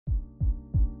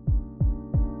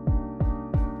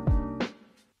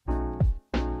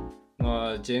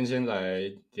么今天先来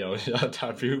聊一下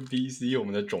WBC 我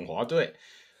们的中华队。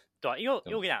对啊，因为我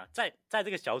跟你讲，在这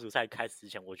个小组赛开始之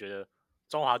前，我觉得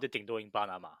中华队顶多赢巴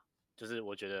拿马，就是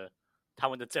我觉得他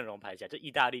们的阵容排起来，就意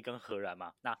大利跟荷兰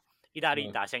嘛。那意大利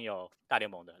打线有大联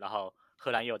盟的，然后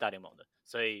荷兰也有大联盟的，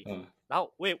所以，然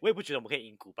后我也不觉得我们可以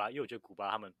赢古巴，因为我觉得古巴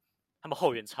他们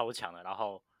后援超强的，然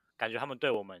后感觉他们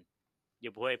对我们也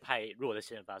不会派弱的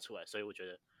先发出来，所以我觉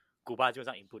得古巴基本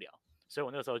上赢不了。所以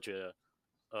我那个时候觉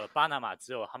得，巴拿马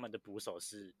只有他们的捕手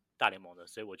是大联盟的，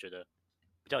所以我觉得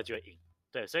比较有机会赢。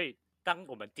对，所以当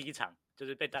我们第一场就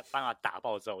是被巴拿马打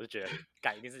爆之后，我就觉得，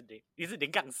干一定是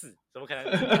0-4，怎么可能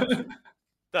0-4？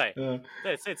对，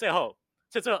对，所以最后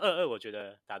2-2，我觉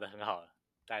得打得很好了，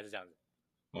大概是这样子。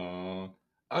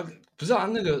不是啊，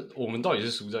那个我们到底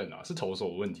是输在哪？是投手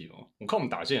的问题吗？我看我们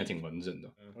打线也挺完整的。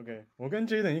OK， 我跟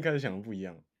Jaden 一开始想的不一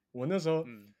样。我那时候，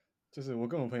就是我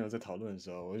跟我朋友在讨论的时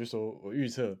候，我就说我预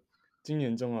测今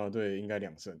年中华队应该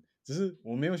2胜，只是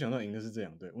我没有想到赢的是这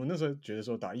2队。我那时候觉得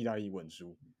说打意大利稳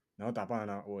输，然后打巴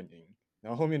拿马稳赢，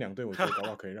然后后面2队我觉得搞不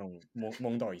好可以让我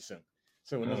蒙到1胜，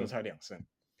所以我那时候猜2胜。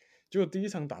结果第一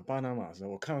场打巴拿马的时候，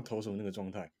我看到投手那个状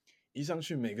态，一上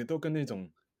去每个都跟那种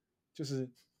就是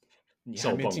你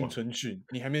还没进春训，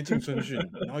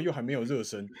然后又还没有热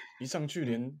身，一上去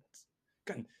连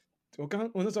干。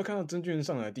我那时候看到曾俊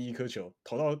上来第一颗球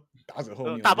投到打者后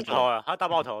面，大爆头啊，他大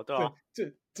爆头，对吧？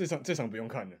这场不用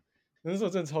看了，那时候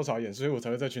真的超傻眼，所以我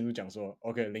才会在群组讲说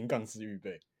 ，OK 0-4预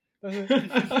备。但是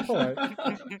后来，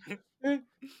因为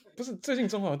不是最近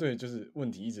中华队就是问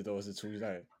题一直都是出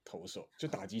在投手，就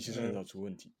打击其实很少出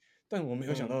问题。但我没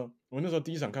有想到，我那时候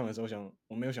第一场看完的时候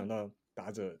我没有想到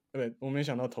打者，我没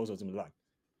想到投手这么烂。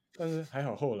但是还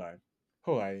好后来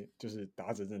就是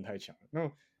打者真的太强了。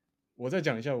那我再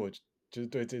讲一下我就是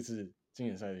对这次经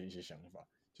典赛的一些想法，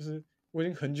就是我已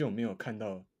经很久没有看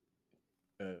到，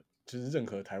就是任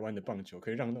何台湾的棒球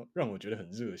可以让我觉得很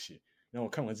热血。然后我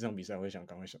看完这场比赛，我会想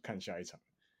赶快看下一场。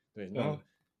对，然后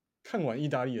看完意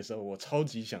大利的时候，我超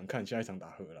级想看下一场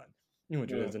打荷兰，因为我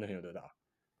觉得真的很有得打。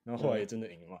然后后来也真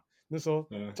的赢了嘛。那时候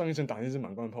张育成打那支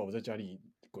满贯炮，我在家里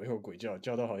鬼吼鬼叫，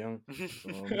叫到好像什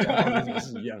么没发生什么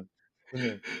事一样，真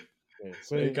的。对，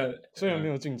所以虽然没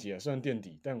有晋级啊，虽然垫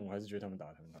底，但我还是觉得他们打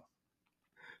得很好。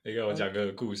我讲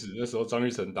个故事，那时候张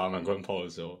育成打满贯炮的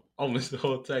时候，我们那时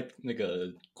候在那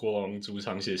个国王主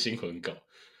场写新闻稿，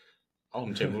我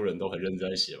们全部人都很认真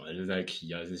在写嘛，就是在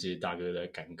key 啊，这些大哥在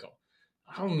赶稿。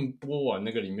他们播完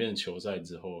那个里面的球赛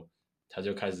之后，他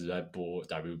就开始在播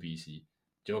WBC，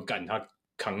 结果干他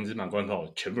扛着满贯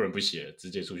炮，全部人不写了，直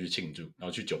接出去庆祝，然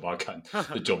后去酒吧看，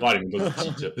酒吧里面都是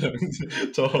记者，这样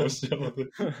子超好笑的。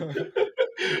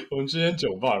我们去间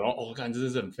酒吧，然后看真的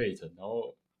是很沸腾，然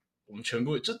后我们全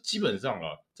部就基本上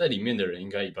啦，在里面的人应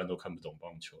该一般都看不懂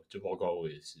棒球，就包括我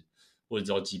也是，我也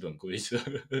知道基本规则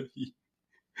而已。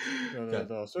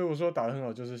对，所以我说打得很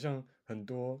好，就是像很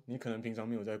多你可能平常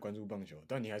没有在关注棒球，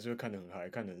但你还是会看得很嗨，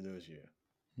看得很热血。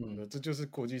这就是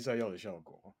国际赛要的效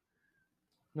果。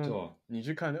那你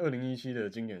去看2017的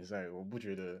经典赛，我不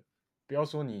觉得，不要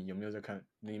说你有没有在看，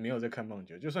你没有在看棒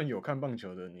球，就算有看棒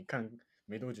球的，你看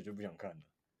没多久就不想看了。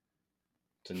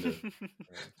真的，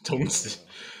中职，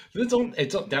可是等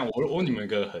一下我问你们一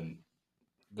个很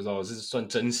不知道是算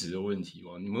真实的问题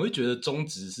吗？你们会觉得中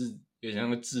职是有点像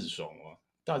个自爽吗？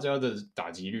大家的打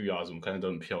击率啊什么看的都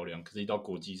很漂亮，可是一到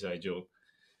国际赛就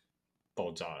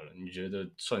爆炸了。你觉得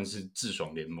算是自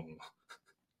爽联盟吗？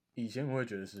以前我会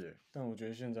觉得是，但我觉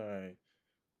得现在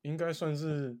应该算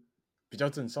是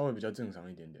稍微比较正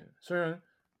常一点点。虽然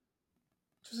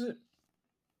就是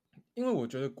因为我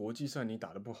觉得国际赛你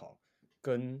打得不好，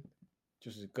跟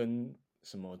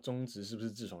什么中职是不是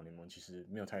自爽联盟其实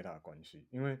没有太大的关系。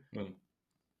因为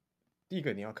第一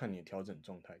个你要看你的调整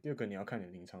状态，第二个你要看你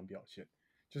的临场表现。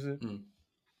就是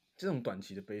这种短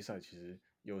期的杯赛其实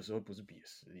有时候不是比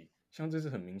实力，像这次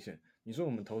很明显，你说我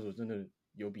们投手真的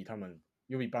有比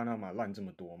巴拿马烂这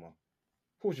么多吗？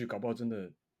或许搞不好真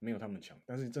的没有他们强，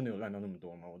但是真的有烂到那么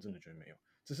多吗？我真的觉得没有。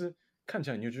只是看起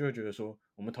来你就会觉得说，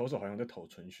我们投手好像在投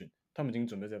春训，他们已经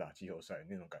准备在打季后赛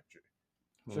那种感觉，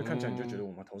所以看起来你就觉得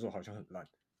我们投手好像很烂，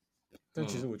但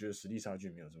其实我觉得实力差距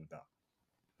没有这么大。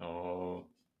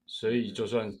所以就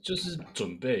算就是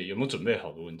有没有准备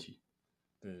好的问题。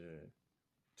对，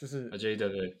就是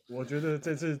对，我觉得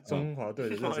这次中华队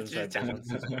的热身赛比较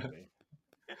自爽的。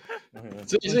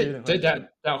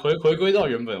所以回归到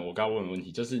原本我刚刚问的问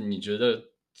题，就是你觉得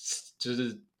就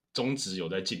是中职有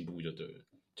在进步就对了，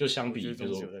就相比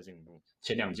中职有在进步，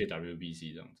前2届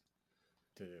WBC 这样子。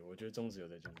对，我觉得中职有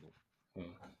在进步。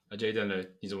Jaden 呢？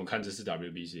你怎么看这次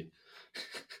WBC？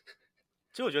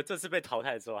 其实我觉得这次被淘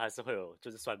汰之后，还是会有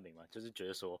就是酸民嘛，就是觉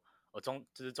得说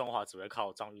就是中华只会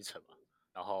靠张育成嘛，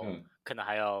然后可能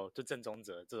还有就郑宗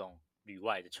哲这种旅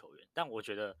外的球员，但我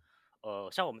觉得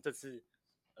像我们这次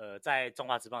在中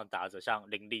华职棒的打者，像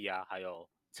林立啊，还有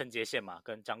陈杰宪嘛，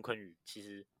跟张坤宇，其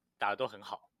实打得都很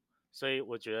好，所以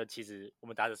我觉得其实我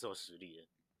们打者是有实力的。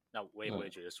那我也不会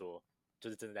觉得说就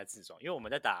是真的在自爽，因为我们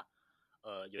在打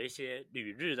有一些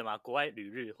旅日的嘛，国外旅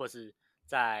日或是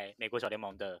在美国小联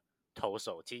盟的投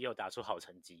手，其实有打出好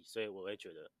成绩，所以我会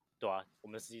觉得，对啊，我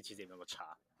们的实力其实也没那么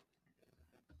差。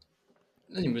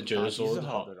那你们觉得说打击是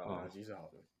好的啦，打击是好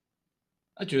的。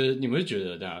你们会觉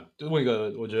得，就问一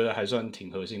个我觉得还算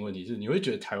挺核心问题是，你会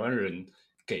觉得台湾人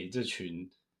给这群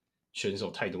选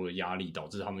手太多的压力，导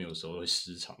致他们有时候会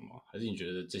失常吗？还是你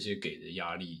觉得这些给的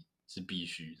压力是必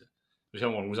须的？就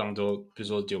像网络上都，比如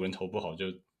说有人投不好就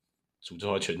诅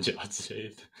咒他全家之类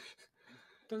的。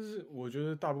但是我觉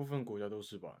得大部分国家都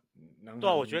是吧。对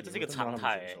啊，我觉得这是一个常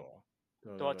态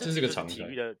对啊，这是个常态。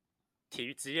体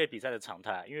育职业比赛的常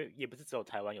态，因为也不是只有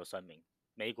台湾有酸民，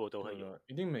每一国都会有，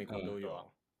一定每国都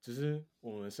有，只是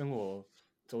我们生活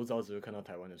周遭只会看到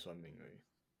台湾的酸民而已。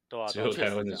对啊，只有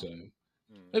台湾的酸民。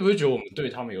那你不会觉得我们对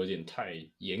他们有点太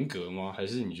严格吗？还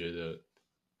是你觉得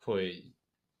会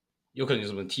有可能有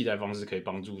什么替代方式可以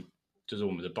帮助，就是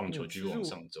我们的棒球继续往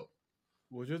上走？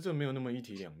我觉得这没有那么一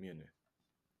体两面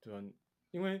对吧？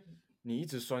因为你一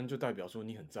直酸，就代表说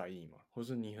你很在意嘛，或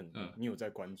是你有在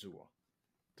关注啊，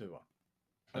对吧？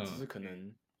只是可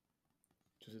能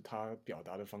就是他表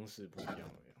达的方式不一样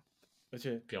而已。而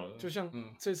且就像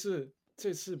这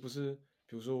次不是，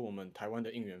比如说我们台湾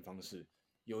的应援方式，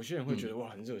有些人会觉得哇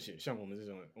很热血，像我们这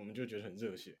种人，我们就觉得很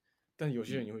热血，但有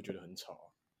些人也会觉得很吵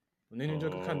啊。我那天就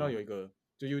看到有一个，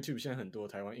就 YouTube 现在很多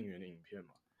台湾应援的影片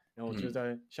嘛，然后我就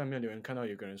在下面留言看到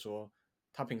有个人说，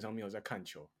他平常没有在看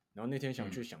球，然后那天想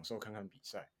去享受看看比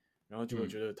赛，然后就会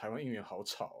觉得台湾应援好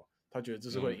吵，他觉得这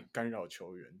是会干扰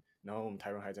球员，然后我们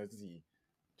台湾还在自己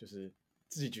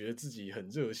觉得自己很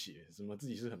热血，什么自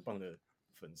己是很棒的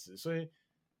粉丝，所以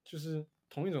就是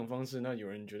同一种方式，那有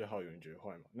人觉得好，有人觉得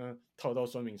坏嘛，那套到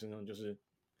酸民身上就是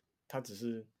他只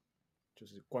是就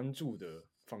是关注的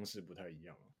方式不太一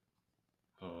样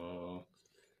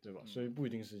对吧？所以不一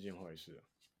定是件坏事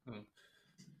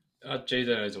那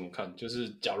Jaden 怎么看？就是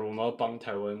假如我们要帮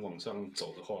台湾往上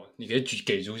走的话，你可以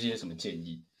给出一些什么建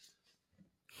议？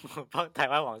帮台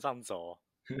湾往上走，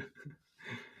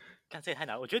看这也太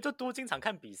难。我觉得就多经常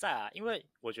看比赛啊，因为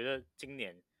我觉得今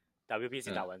年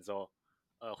WBC 打完之后，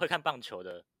会看棒球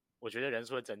的，我觉得人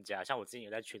数会增加。像我之前有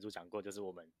在群组讲过，就是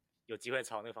我们有机会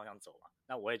朝那个方向走嘛。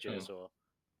那我也觉得说，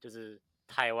就是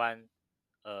台湾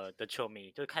的球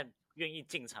迷，就是愿意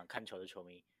进场看球的球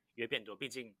迷也会变多。毕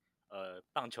竟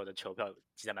棒球的球票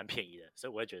其实还蛮便宜的，所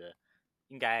以我会觉得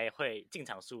应该会进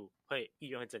场数意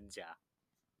愿会增加，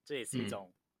这也是一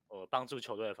种帮助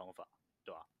球队的方法，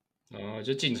对吧？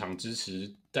就进场支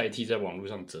持，代替在网络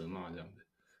上责骂这样的。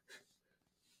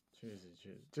确实，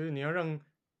就是你要让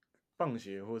棒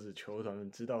协或者球团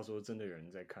们知道说真的有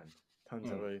人在看，他们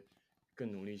才会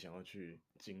更努力想要去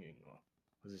经营或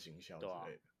是行销之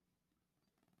类的。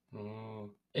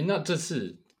那这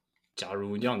次假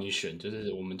如要你选，就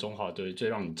是我们中华队最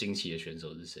让你惊奇的选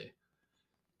手是谁？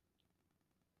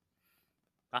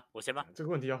我先吧。这个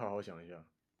问题要好好想一下。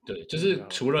对，就是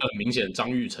除了明显张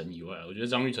育成以外，我觉得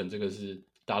张育成这个是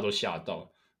大家都吓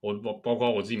到，包括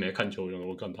我自己没看球员，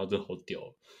我看他真的好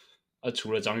屌。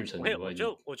除了张育成以外，我觉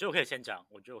得我可以先讲，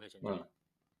我觉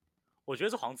得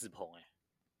是黄子鹏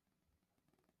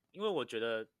因为我觉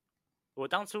得我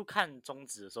当初看中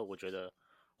职的时候，我觉得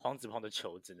黄子鹏的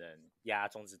球只能压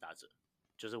中职打者，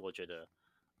就是我觉得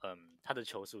他的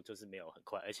球速就是没有很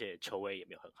快，而且球威也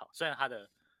没有很好。虽然他的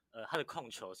控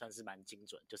球算是蛮精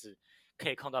准，就是可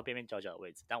以控到边边角角的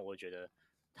位置，但我觉得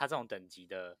他这种等级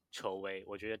的球威，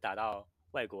我觉得打到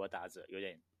外国的打者有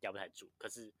点压不太住。可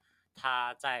是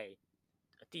他在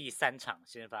第3场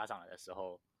先发上来的时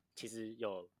候，其实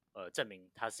有证明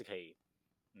他是可以，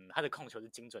他的控球是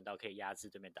精准到可以压制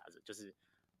对面打者，就是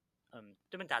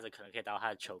对面打者可能可以打到他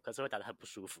的球，可是会打得很不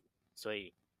舒服，所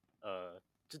以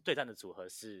就对战的组合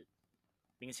是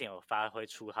明显有发挥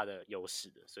出他的优势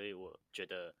的，所以我觉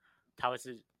得他会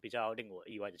是比较令我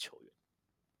意外的球员。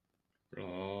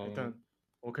但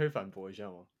我可以反驳一下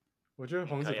吗？我觉得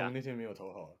黄子鹏那天没有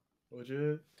投好，我觉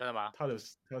得真的吗？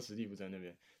他实力不在那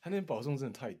边，他那天保送真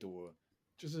的太多了，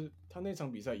就是他那场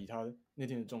比赛以他那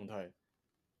天的状态，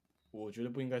我觉得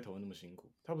不应该投的那么辛苦。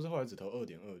他不是后来只投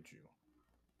2.2局吗？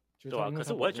对啊，可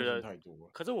是我会觉得，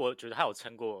他有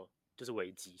撑过就是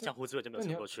危机，像胡志伟就没有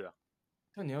撑过去啊。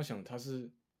但你要想，他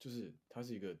是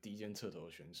一个低肩侧投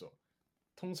的选手，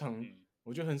通常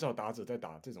我觉得很少打者在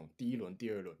打这种第一轮、第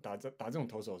二轮打这种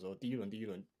投手的时候，第一轮、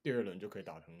第二轮就可以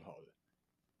打得很好的，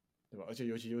对吧？而且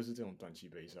尤其又是这种短期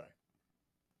杯赛，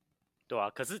对啊。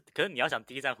可是你要想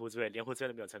第一站胡子瑞连胡子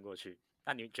瑞都没有撑过去，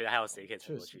那你觉得还有谁可以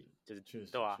撑过去？就是确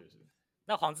实对啊。确实，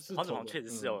那黄子鹏确实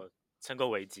是有撑过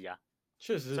危机啊，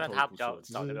确实是虽然他比较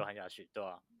早就被换下去，对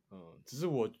吧？只是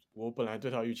我本来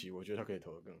对他预期，我觉得他可以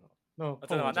投得更好。那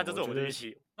真的吗？那这是我们的预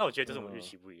期，那我觉得这是我们预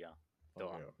期不一样，对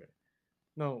吧 ？OK，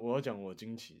 那我要讲我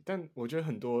惊奇，但我觉得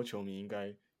很多球迷应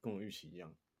该跟我预期一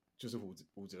样，就是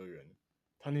胡哲元，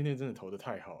他那天真的投得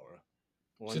太好了，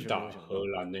我完全没有想到。是打荷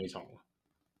兰那一场吗？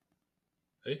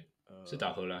是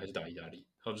打荷兰还是打意大利？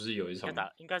他不是有一场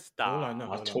应该是打荷兰的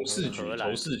投四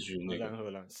局那个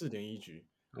荷兰4.1局，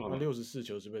他64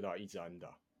球是被打一直安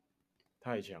打，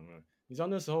太强了。你知道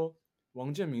那时候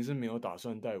王建民是没有打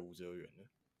算带吴哲元的，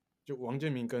就王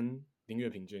建民跟林岳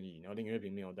平建议，然后林岳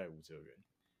平没有带吴哲元。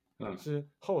是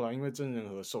后来因为曾仁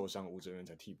和受伤，吴哲元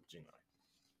才替补进来。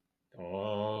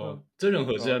曾仁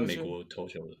和是在美国投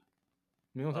球的，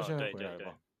没有，他现在回来了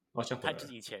吧？好像他就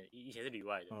是以前是旅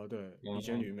外的。对，以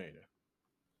前旅美的。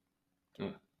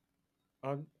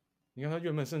你看他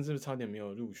原本甚至差点没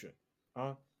有入选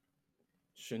啊，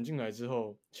选进来之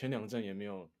后前2站也没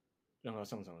有让他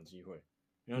上场的机会，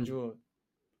然后就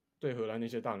对荷兰那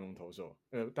些大联盟投手，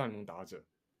大联盟打者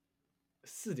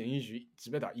4.1局只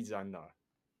被打一支安打。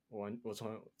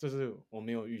这是我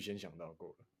没有预先想到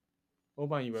过的。我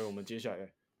本来以为我们接下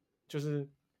来就是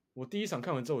我第一场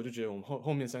看完之后，我就觉得我们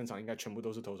后面3场应该全部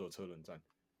都是投手车轮战，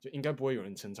就应该不会有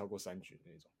人撑超过3局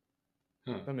那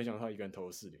种。但没想到他一个人投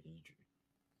了4.1局。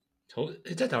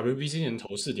在 WBC 能投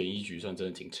4.1局，算真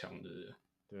的挺强的。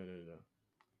对，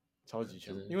超级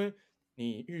强。因为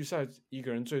你预赛一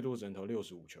个人最多只能投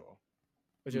65球，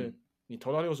而且你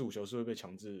投到65球是会被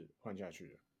强制换下去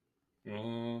的。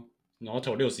然后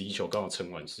投61球，刚好撑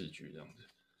完4局这样子。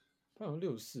他好像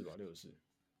64吧，64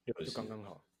就刚刚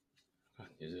好。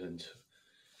也是很扯。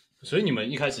所以你们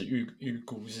一开始预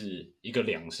估是一个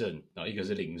2胜，然后一个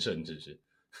是0胜，是不是？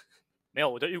没有，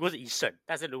我的预估是1胜，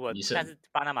但是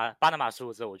巴拿马输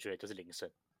了之后，我觉得就是0胜。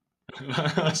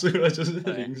输了就是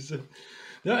0胜。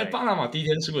然后巴拿马第一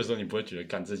天输的时候，你不会觉得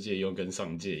干这届又跟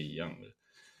上届一样的？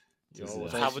就是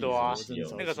差不多啊，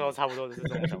那个时候差不多就是这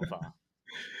种想法。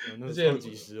那超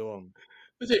级失望。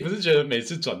而且你不是觉得每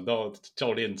次转到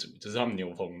教练组，就是他们牛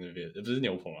棚那边，不是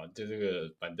牛棚啊，就这个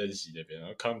板凳席那边，然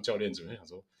后看他们教练组，就想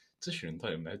说这群人到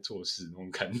底有没有在做事那种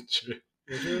感觉。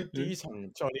我觉得第一场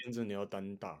教练真的要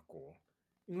担大锅，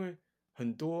因为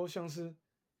很多像是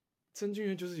曾俊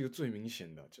岳就是一个最明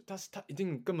显的，就他一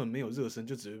定根本没有热身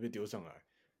就只会被丢上来，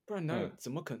不然他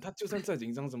怎么可能？他就算再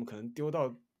紧张，怎么可能丢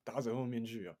到打者后面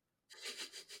去啊？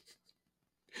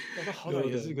他好歹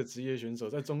也是一个职业选手，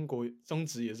在中国中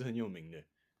职也是很有名的。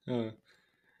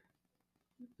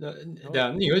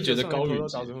那你会觉得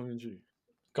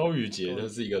高宇杰他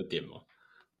是一个点吗？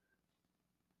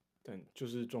但就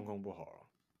是状况不好啊，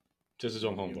就是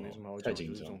状况不好，没什么好讲，太紧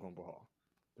张，就是状况不好，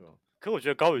对吧？可我觉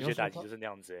得高宇杰打击就是那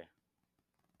样子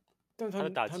但他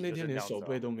那天连手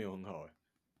背都没有很好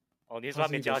你说他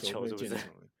没接到球是不是？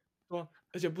对啊，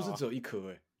而且不是只有1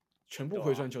颗全部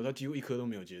回传球他几乎1颗都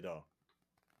没有接到。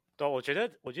对啊，我觉得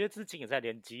这支金也在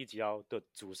连吉利吉捞的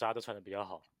主杀都传的比较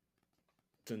好。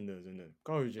真的，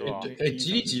高宇杰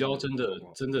吉利吉捞真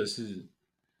的是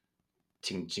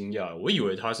挺惊讶的。我以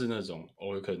为他是那种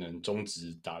可能中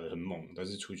职打得很猛，但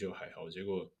是出球还好，结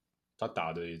果他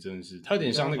打的也真的是，他有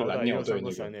点像那个蓝鸟队那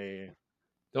个，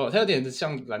对吧？他有点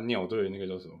像蓝鸟队那个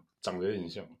叫什么，长得有点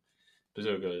像，不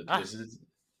是有个也是，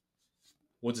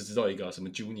我只知道一个什么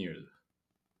Junior 的。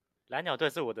蓝鸟队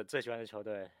是我的最喜欢的球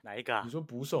队，哪一个啊？你说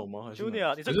捕手吗？还是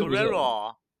Junior？ 你说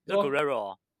Guerrero？ 你说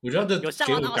Guerrero？ 我觉得他的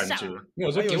给我的感觉，没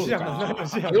有说给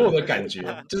我的感觉，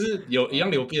就是有一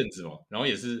样留辫子嘛，然后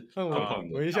也是胖胖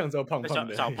的。我一向知道胖胖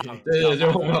的，对，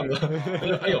就胖胖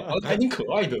的。哎呦，还挺可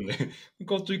爱的呢，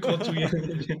高追。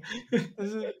但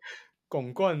是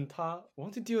拱冠我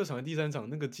忘记第2场、第3场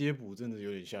那个接捕真的有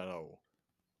点吓到我。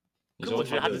可是我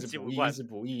觉得他是接不惯，一直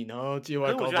不易，然后接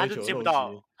外高飞球，他就接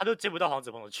不到，黄子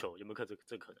鹏的球，有没有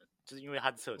这可能？就是因为他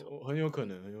是侧投，很有可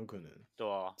能，对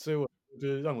啊，所以我觉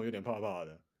得让我有点怕怕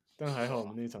的，但还好我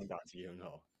们那场打击很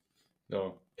好。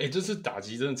这次打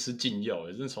击真的吃禁药，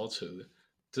真的超扯的。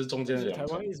这是中间的台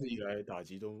湾一直以来打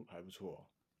击都还不错，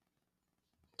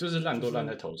就是烂都烂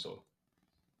在投手。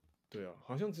对啊，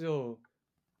好像只有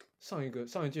上一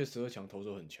届12强投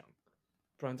手很强，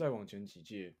不然再往前几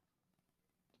届。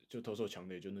就投手强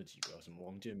的也就那几个，什么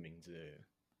王建民之类的。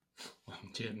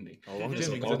王建民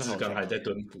真的好强，还在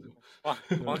蹲捕。哇，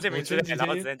王建民之类的，然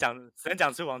后只能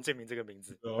讲出王建民这个名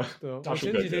字。对啊，我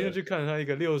前几天就去看他一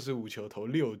个65球投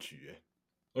6局，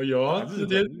哦，有啊，日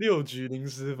本6局0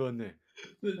失分呢。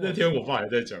那天我爸还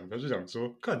在讲，他就讲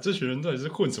说，看这群人到底是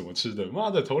混什么吃的？妈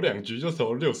的，投2局就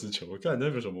投60球，看那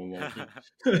有什么毛病？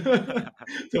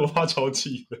这我爸超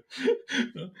气的。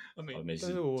没事。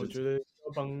但是我觉得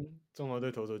要帮中华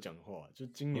队投手讲话，就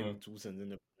今年主审真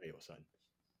的不太友善，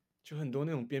就很多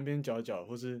那种边边角角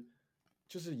或是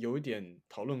就是有一点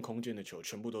讨论空间的球，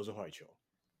全部都是坏球。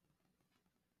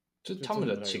就他们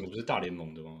的请不是大联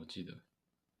盟的吗？我记得。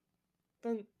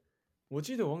但我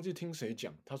记得我忘记听谁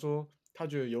讲，他说他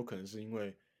觉得有可能是因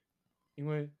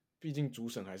为毕竟主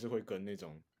审还是会跟那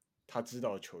种他知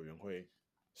道的球员会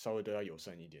稍微对他友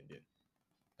善一点点。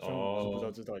虽然我是不知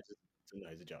道这到底是真的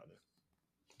还是假的，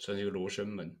算是一个罗生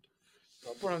门。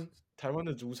不然台湾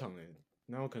的主场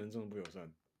哪有可能这么不友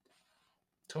善？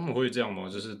他们会这样吗？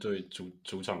就是对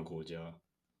主场国家？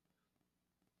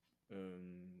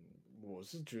我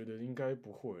是觉得应该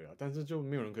不会啊，但是就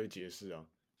没有人可以解释啊。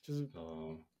就是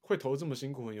会投这么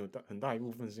辛苦，很大一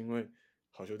部分是因为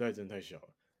好球带真的太小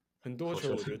了，很多球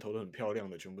我觉得投的很漂亮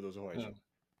的全部都是坏球，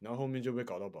然后后面就被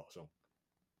搞到保送，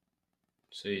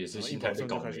所以也是心态被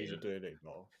搞没了，对垒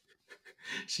包，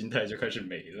心态就开始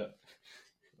没了。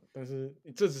但是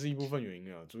这只是一部分原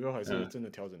因啊，主要还是真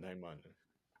的调整太慢了。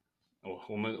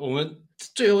我们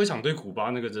最后一场对古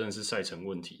巴那个真的是赛程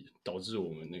问题，导致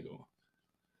我们那个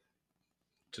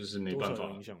就是没办法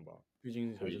影响吧，毕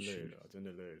竟还是累了，真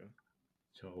的累了。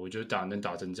我觉得能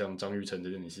打成这样，张育成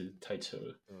真的是太扯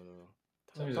了。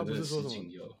他不是说什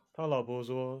么？他老婆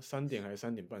说3点还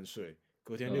3点半睡，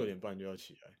隔天6点半就要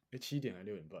起来，7点还6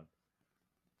点半，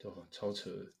对，超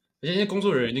扯的。而且那些工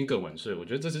作人员一定更晚睡，我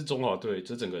觉得这支中华队，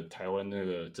这整个台湾那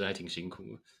个真还挺辛苦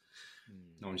的。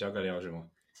那我们下个聊什么？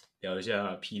聊一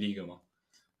下霹雳个吗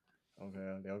 ？OK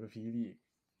啊，聊个霹雳。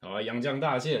好啊，洋将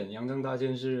大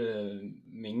限是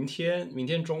明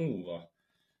天中午吧。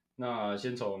那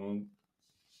先从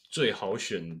最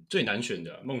难选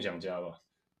的梦想家吧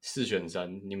，4选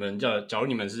3。你们假如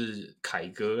你们是凯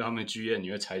哥他们剧院，你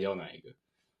会拆掉哪一个？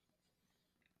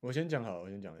我先讲，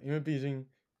因为毕竟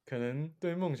可能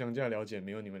对梦想家了解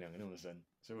没有你们2个那么深，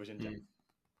所以我先讲。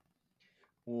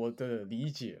我的理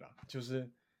解啦，就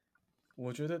是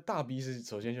我觉得大 B 是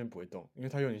首先不会动，因为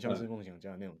他有点像是梦想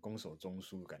家那种攻守中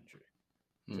枢的感觉，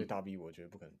所以大 B 我觉得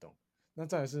不可能动。那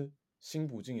再来是新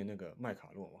补进的那个麦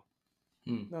卡洛嘛，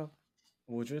那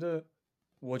我觉得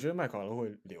麦卡洛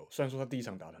会留，虽然说他第一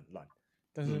场打得很烂，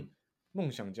但是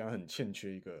梦想家很欠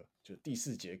缺一个就第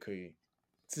4节可以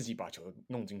自己把球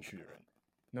弄进去的人。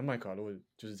那麦卡洛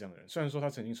就是这样的人，虽然说他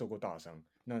曾经受过大伤，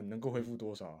那能够恢复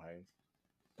多少还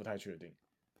不太确定，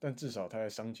但至少他在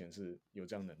伤前是有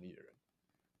这样能力的人。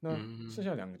那剩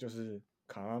下2个就是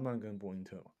卡拉曼跟波因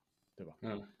特嘛，对吧？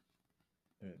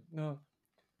对，那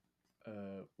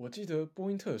我记得波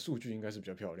因特的数据应该是比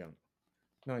较漂亮的，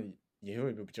那也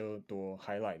会有比较多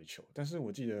highlight 的球，但是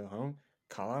我记得好像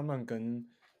卡拉曼跟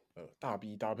大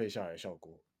B 搭配下来的效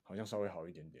果好像稍微好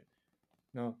一点点。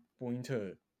那波因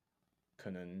特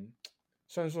可能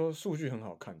虽然说数据很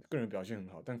好看，个人表现很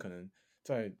好，但可能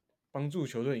在帮助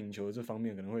球队赢球这方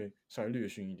面可能会稍微略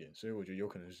逊一点，所以我觉得有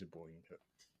可能是波因特。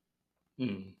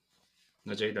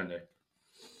那这一段呢？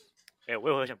我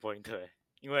也会选波因特，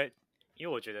因为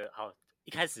我觉得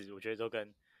一开始我觉得都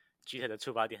跟 G 特的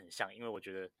出发点很像，因为我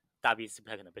觉得大 B 是不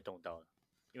太可能被动到的，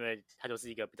因为他就是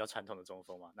一个比较传统的中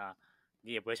锋嘛，那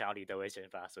你也不会想要李德威先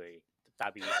发，所以大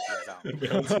B 基本上不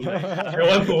要出来，台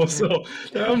湾魔兽，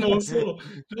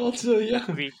不要这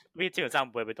样。V 基本上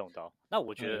不会被动到。那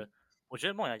我觉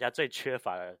得梦想家最缺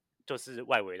乏的就是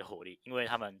外围的火力，因为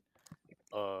他们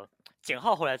简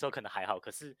浩回来之后可能还好，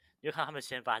可是你会看他们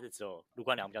先发是只有卢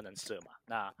冠良比较能射嘛，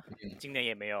那今年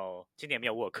也没有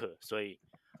沃克，所以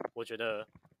我觉得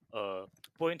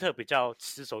波因特比较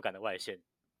吃手感的外线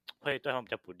会对他们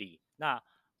比较不利。那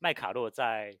麦卡洛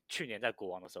在去年在国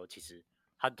王的时候，其实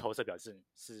他的投射表现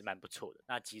是蛮不错的。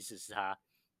那即使是他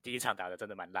第一场打的真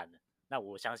的蛮烂的，那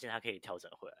我相信他可以调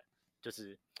整回来。就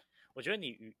是我觉得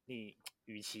你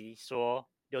与其说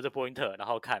留着波因特，然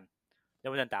后看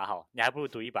能不能打好，你还不如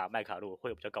赌一把麦卡洛会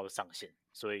有比较高的上限。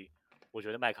所以我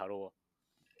觉得麦卡洛，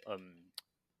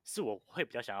是我会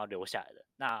比较想要留下来的。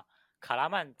那卡拉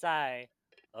曼在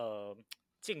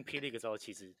进霹雳之后，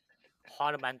其实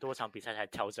花了蛮多场比赛才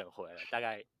调整回来，大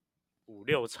概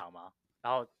5-6场嘛。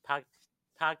然后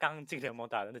他刚进联盟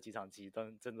打的那几场，其实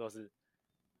真的都是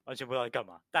完全不知道在干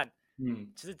嘛。但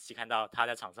其实只看到他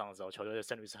在场上的时候，球队的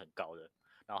胜率是很高的。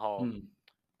然后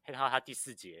可以看到他第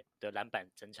4节的篮板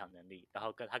增强能力，然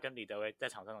后他跟李德威在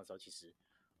场上的时候，其实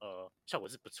效果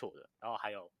是不错的。然后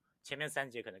还有前面3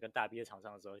节可能跟大 B 在场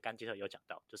上的时候，刚接特有讲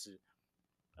到，就是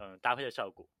搭配的效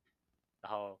果。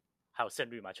然后还有胜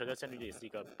率嘛，球队胜率也是一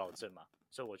个保证嘛，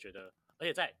所以我觉得，而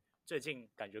且在最近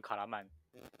感觉卡拉曼，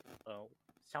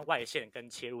像外线跟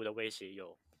切入的威胁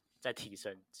有在提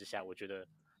升之下，我觉得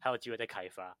还有机会再开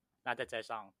发。那再加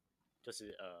上就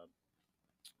是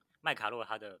麦卡洛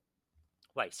他的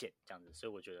外线这样子，所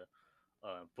以我觉得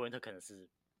波恩特可能是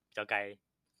比较该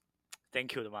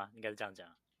thank you 的吗？应该是这样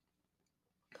讲。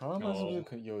卡拉曼是不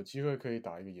是有机会可以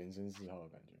打一个延伸4号的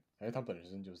感觉？还是他本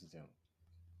身就是这样？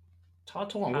他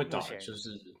通常会打就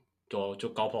是就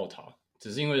高炮塔，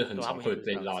只是因为很常会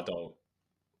被拉到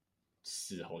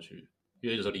4号去，因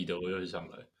为有时候李德威会上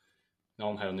来，然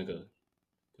后还有那个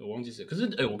我忘记谁，可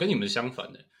是我跟你们相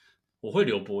反我会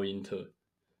留波因特，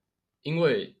因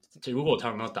为如果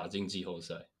他们要打进季后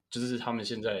赛，就是他们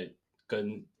现在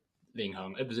跟领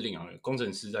航不是领航员，工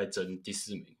程师在争第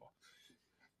4名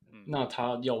那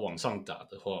他要往上打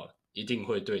的话，一定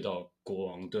会对到国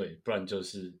王队，不然就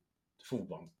是富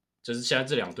邦，就是现在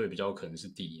这2队比较可能是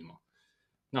第1嘛。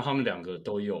那他们2个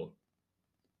都有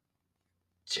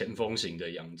前锋型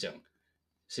的洋将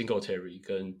 ，Singletary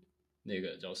跟那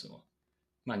个叫什么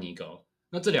曼尼高，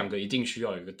那这2个一定需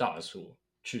要有一个大锁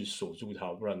去锁住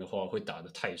他，不然的话会打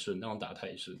得太顺，那样打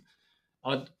太顺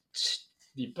啊。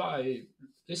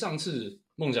上次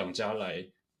梦想家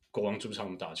来国王主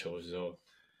场打球的时候，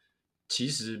其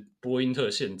实波因特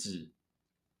限制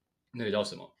那个叫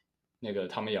什么？那个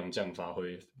他们洋将发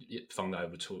挥防得还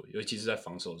不错，尤其是在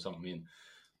防守上面，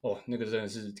那个真的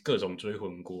是各种追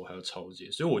魂锅还有超解，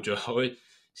所以我觉得他会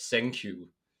thank you。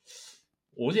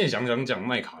我有点想讲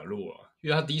麦卡洛啊，因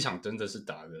为他第1场真的是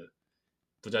打的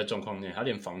不在状况内，他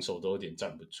连防守都有点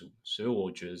站不住，所以我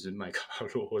觉得是麦卡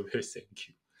洛会被 thank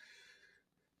you。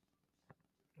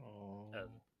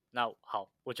那好，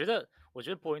我觉得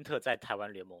波因特在台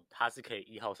湾联盟他是可以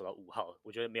1号守到5号，我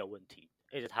觉得没有问题，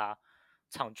而且他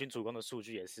场均主攻的数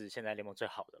据也是现在联盟最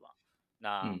好的嘛。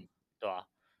那对吧？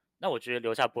那我觉得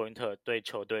留下波因特对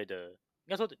球队的，应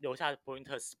该说留下波因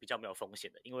特是比较没有风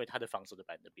险的，因为他的防守就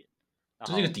摆那边，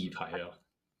这是一个底牌啊。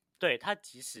对，他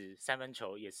即使3分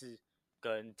球也是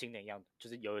跟今年一样，就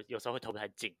是有时候会投不太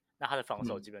进，那他的防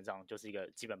守基本上就是一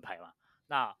个基本牌嘛。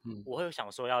那我会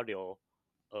想说要留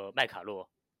麦卡洛，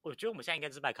我觉得我们现在应该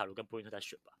是麦卡洛跟波因特在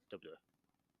选吧，对不对？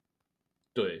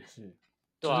对，是，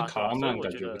就是卡拉曼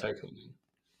感觉不太可能。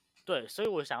对，所以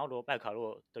我想要留麦卡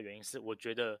洛的原因是，我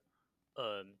觉得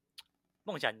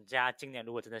梦想家今年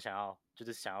如果真的想要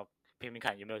拼拼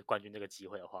看有没有冠军这个机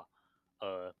会的话，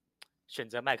选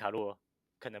择麦卡洛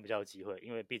可能比较有机会，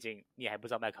因为毕竟你还不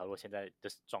知道麦卡洛现在的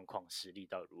状况实力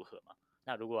到底如何嘛。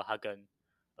那如果他跟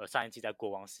上一季在国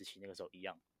王时期那个时候一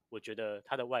样，我觉得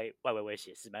他的外围威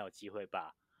胁是蛮有机会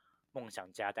把梦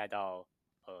想家带到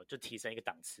就提升一个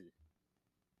档次。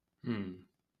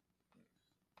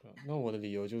那我的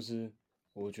理由就是，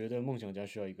我觉得梦想家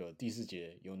需要一个第4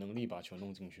节有能力把球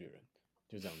弄进去的人，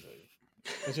就这样子而已。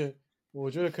而且我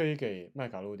觉得可以给麦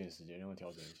卡洛一点时间，让他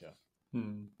调整一下。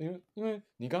因为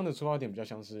你刚刚的出发点比较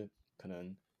像是可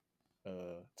能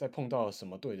在碰到什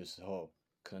么队的时候，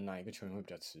可能哪一个球员会比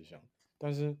较吃香。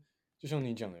但是就像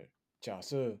你讲的，假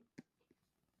设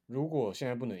如果现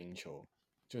在不能赢球，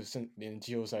就是连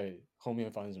季后赛后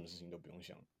面发生什么事情都不用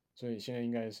想。所以现在应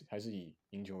该还是以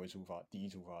赢球为第一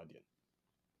出发点。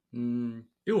因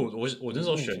为我那时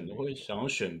候会想要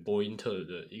选波因特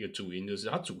的一个主因就是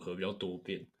他组合比较多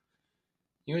变，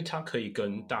因为他可以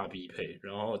跟大 B 配，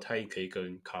然后他也可以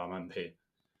跟卡拉曼配，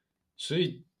所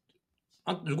以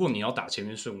如果你要打前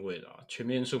面顺位啦，前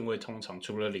面顺位通常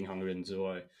除了领航员之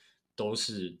外，都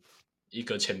是一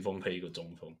个前锋配一个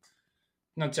中锋。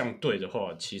那这样对的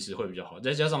话，其实会比较好。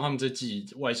再加上他们这季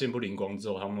外线不灵光之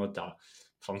后，他们会打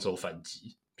防守反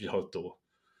击比较多。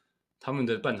他们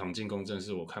的半场进攻真的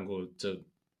是我看过这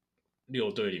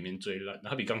6队里面最烂，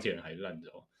他比钢铁人还烂，知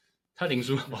道吗？他林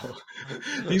书豪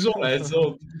来了之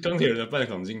后，钢铁人的半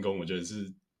场进攻我觉得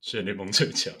是全联盟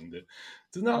最强的，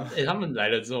真的。他们来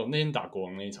了之后，那天打国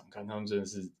王那一场，看他们真的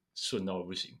是顺到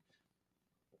不行，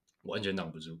完全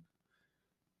挡不住。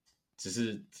只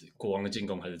是国王的进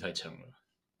攻还是太强了，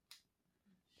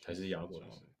还是压过来。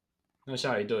那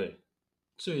下一队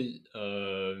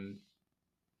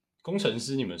工程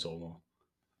师你们熟吗？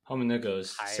他们那个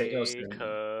还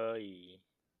可以，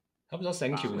他不知道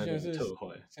Thank you 那个特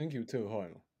坏 ，Thank you 特坏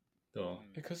嘛？对吧？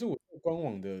可是我在官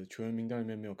网的球员名单里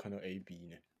面没有看到 AB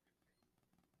呢。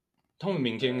他们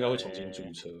明天应该会重新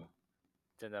注册。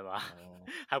真的吗？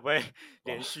还不会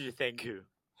连续 Thank you，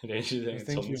 连续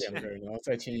Thank you 2个人，然后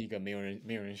再签一个没有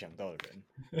人想到的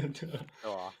人，对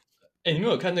吧？你们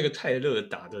有看那个泰勒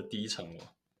打的第1场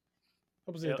吗？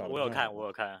他不是也打得我有看，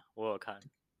打得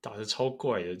打的超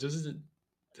怪的，就是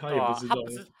他也不知道。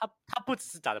他不只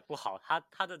是打得不好，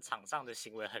他的场上的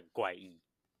行为很怪异。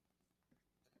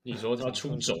你说他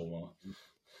出肘吗？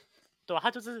对啊，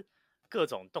他就是各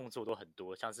种动作都很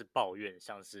多，像是抱怨，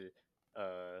像是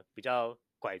比较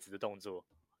拐子的动作。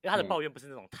因为他的抱怨不是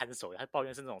那种摊手，他的抱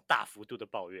怨是那种大幅度的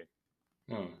抱怨。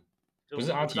不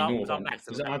是阿提诺，不知道 Max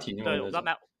不是阿提诺，对，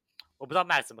我不知道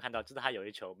Max 怎么看到，就是他有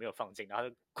一球没有放进，然后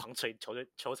就狂捶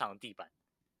球场的地板。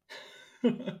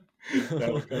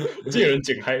这个人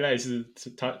捡 highlight 是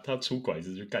他出拐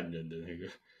子去干人的那个。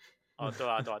哦，对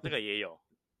啊，这个也有。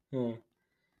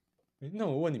那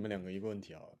我问你们两个一个问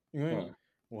题啊，因为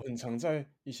我很常在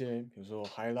一些比如说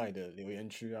highlight 的留言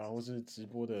区啊，或是直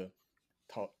播的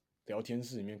聊天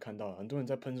室里面看到很多人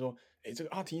在喷说，这个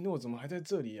阿提诺怎么还在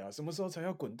这里啊？什么时候才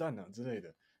要滚蛋啊之类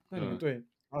的。那你们对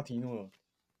阿提诺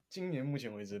今年目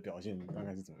前为止的表现大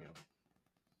概是怎么样？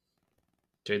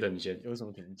觉得你先有什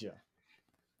么评价？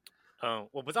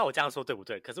我不知道我这样说对不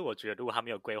对，可是我觉得如果他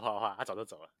没有规划的话，他早就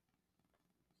走了。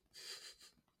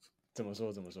怎么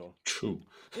说？True，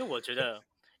 因为我觉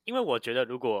得，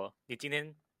如果你今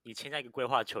天你签下一个规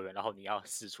划球员，然后你要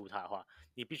释出他的话，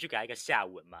你必须给他一个下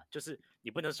文嘛，就是你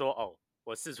不能说哦，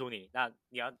我释出你，那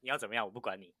你要怎么样，我不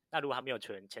管你。那如果他没有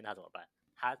球员签他怎么办？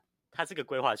他是个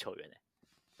规划球员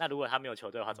那如果他没有球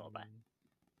队的话怎么办？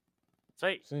所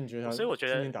以你觉得他？所以我觉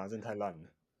得今年打得真的太烂了。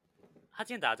他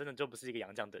今天打的真的就不是一个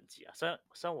洋将等级啊。虽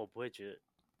然我不会觉得，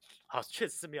好，确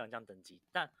实是没有洋将等级，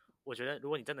但我觉得如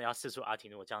果你真的要释出阿提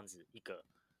诺这样子一个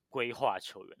规划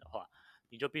球员的话，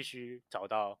你就必须找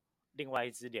到另外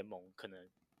一支联盟，可能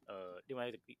另外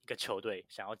一个球队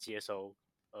想要接收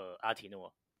阿提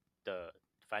诺的，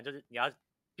反正就是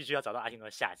必须要找到阿提诺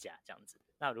的下家这样子。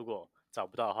那如果找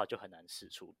不到的话，就很难释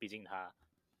出，毕竟他，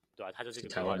对啊，他就是一个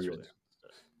规划球员，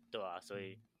对啊，所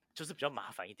以就是比较麻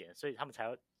烦一点，所以他们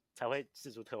才会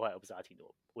释出特外，而不是阿提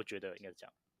诺。我觉得应该是这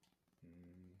样。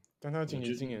但他今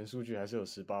年数据还是有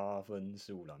18分、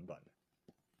15篮板的，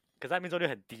可是他命中率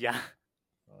很低啊。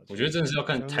我觉得真的是要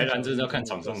看台篮，真的要看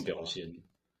场上表现，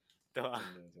对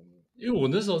吧？因为我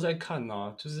那时候在看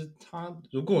啊，就是他，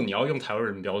如果你要用台湾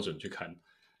人标准去看，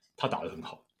他打得很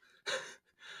好。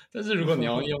但是如果你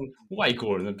要用外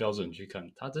国人的标准去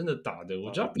看，他真的打的，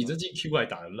我觉得他比这季 Q 还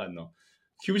打得烂哦。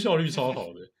Q 效率超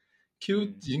好的，Q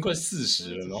已经快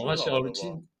40了，然后他效率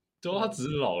对，他只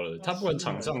是老了，他不管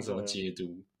场上什么解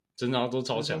读，真的都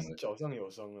超强的。脚上有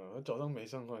伤了，他脚上没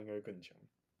伤的话应该会更强。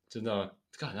真的，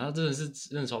看他真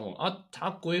的超猛啊！他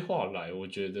规划来，我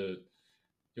觉得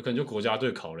有可能就国家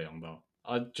队考量吧。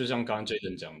就像刚刚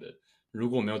Jaden 讲的，如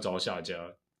果没有找到下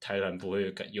家，台篮不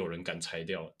会有人敢裁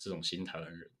掉这种新台湾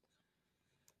人。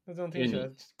那这样听起来，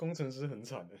工程师很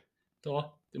惨的。对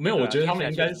啊，没有，我觉得他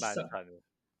们应该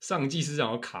上季是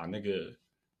想要卡那个，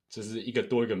就是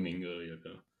多一个名额，有没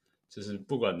有？就是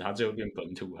不管他最后变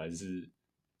本土还是，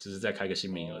就是再开个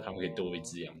新名额，他们可以多一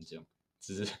只羊这样。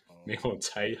只是没有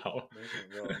猜好，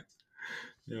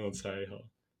没有猜好，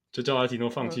就叫阿提诺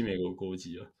放弃美国国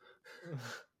籍了。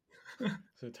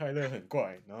所以泰勒很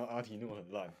怪，然后阿提诺很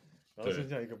烂，然后剩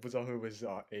下一个不知道会不会是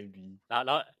AB，然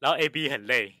后 AB 很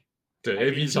累，对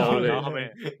AB 超累，然后后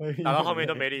面打到后面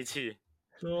都没力气。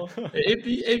对啊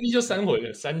，AB 就3回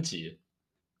了3节，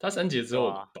他3节之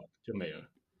后就没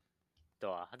了。对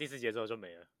啊，他第4节之后就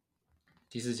没了。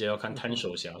第4节要看摊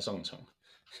手侠上场。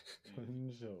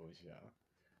摊手侠，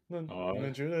那你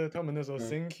们觉得他们那时候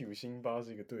Thank you 辛巴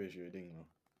是一个对的决定吗？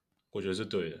我觉得是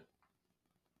对的。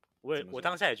我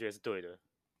当下也觉得是对的，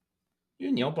因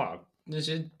为你要把那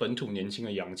些本土年轻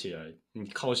的养起来，你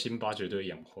靠辛巴绝对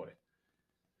养坏。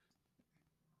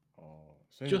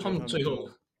所以就他们最后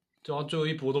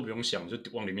一波都不用想，就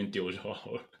往里面丢就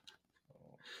好了。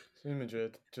所以你们觉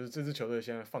得，就是这支球队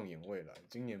现在放眼未来，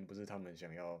今年不是他们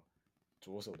想要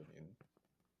着手的年？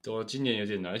对，今年有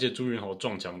点难，而且朱云豪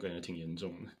撞墙感觉挺严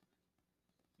重的。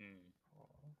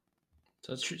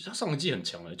他上一季很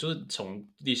强就是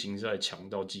从例行赛强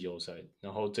到季后赛，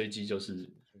然后这一季就是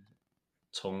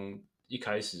从一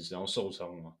开始然后受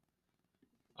伤嘛，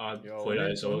回来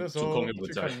的时候主控又不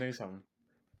在。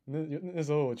那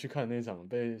时候我去看那场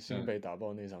被新北打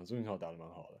爆那场，朱云豪打得蛮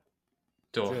好的。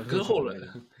对啊，可是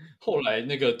后来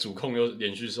那个主控又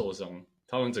连续受伤，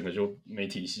他们整个就没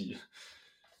体系了。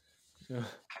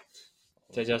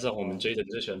再加上我们 Jaden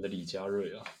最喜欢的李佳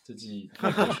瑞啊，这季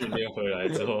训练回来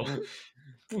之后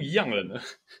不一样了呢。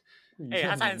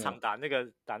他上一场打那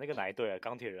个哪一队啊？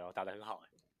钢铁人打得很好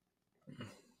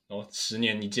10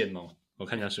年一见哦，我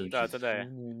看一下数据。对啊，真的10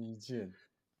年一见。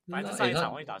反正上一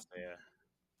场忘记打谁了。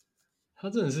他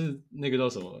真的是那个叫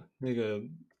什么？那个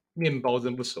面包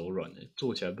真不手软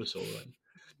做起来不手软。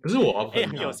不是我要喷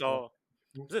他。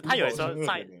不是他有时候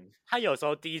2.0他有时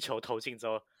候第一球投进之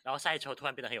后，然后下一球突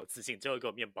然变得很有自信，最后一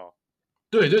个面包。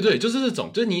对对对，就是这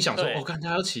种，就是你想说，对哦，看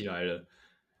他要起来了，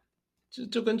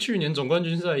就跟去年总冠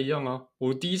军赛一样啊。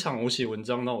我第一场我写文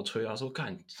章，那我吹他说，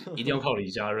看一定要靠李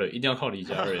佳瑞，一定要靠李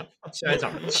佳瑞。下一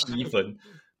场7分，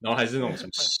然后还是那种什么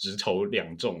10投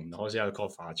2中，然后现在靠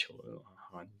罚球了。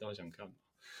啊，你到底想干嘛？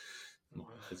妈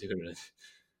的，这个人，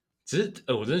只是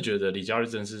我真的觉得李佳瑞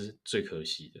真的是最可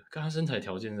惜的，看他身材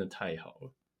条件真的太好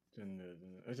了，真的，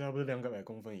而且他不是200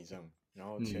公分以上，然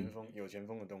后有前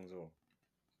锋的动作，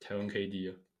台湾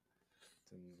KD 啊，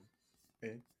真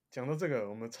的。讲到这个，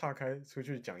我们岔开出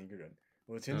去讲一个人。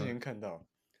我前几天看到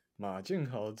马建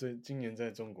豪今年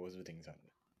在中国是不是挺惨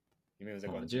的？你们有在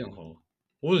关注？马建豪，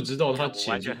我只知道他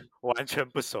我完全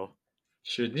不熟。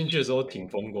选进去的时候挺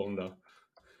风光的啊。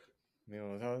没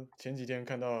有，他前几天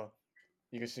看到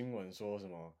一个新闻说什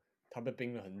么，他被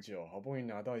冰了很久，好不容易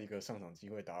拿到一个上场机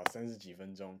会，打了30几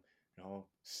分钟，然后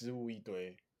失误一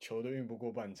堆，球都运不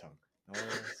过半场，然后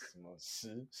什么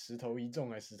十投1中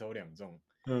还10投2中，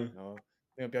然后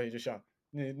那个标题就下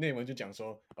内文就讲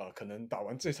说，可能打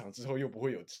完这场之后又不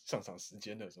会有上场时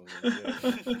间了，什么之类的。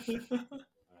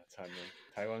啊，惨了，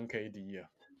台湾 KD 啊，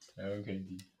台湾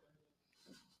KD，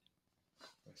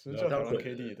所以叫台湾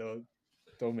KD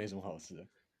都没什么好事的。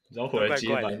然后回来接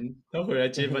班，他回来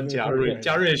接班嘉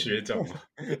瑞学长嘛，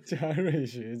嘉瑞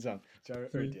学长，嘉瑞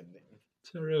2.0，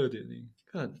嘉瑞2.0，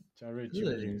看嘉瑞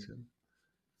9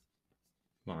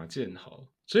马建豪，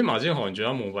所以马建豪，你觉得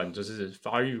他模板就是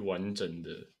发育完整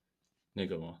的那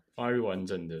个吗？发育完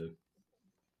整的，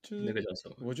就是那个叫什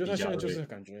么？我觉得他现在就是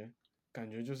感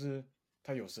觉就是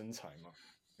他有身材嘛，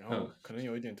然后可能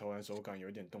有一点投篮手感，有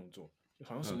一点动作，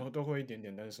好像什么都会一点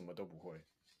点，但是什么都不会，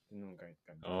就那种感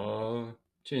觉。哦，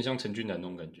就很像陈俊南那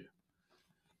种感觉，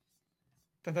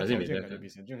但他条件感觉比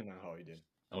陈俊南好一点。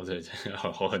哦，对，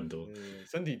好很多，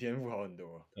身体天赋好很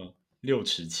多。6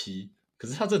尺7，可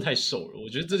是他真的太瘦了，我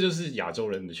觉得这就是亚洲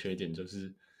人的缺点，就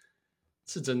是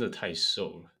真的太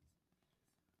瘦了。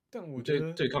但我觉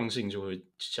得对抗性就会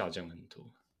下降很多。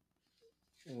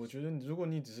我觉得如果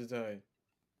你只是在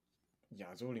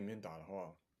亚洲里面打的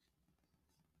话，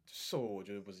瘦我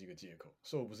觉得不是一个借口，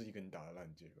瘦不是一个你打得烂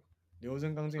的借口。刘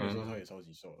真刚进的时候他也超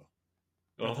级瘦了，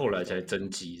然后后来才增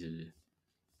肌，是不是？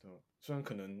对，虽然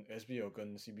可能 SBL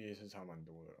跟 CBA 是差蛮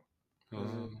多的，但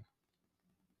是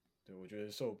对我觉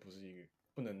得瘦不是一个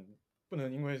不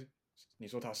能因为你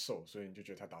说他瘦，所以你就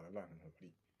觉得他打得烂很合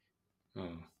理。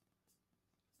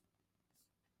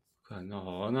看那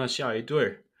好啊，那下一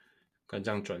队，看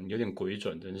这样转有点鬼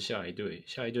转，但是下一队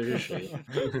是谁？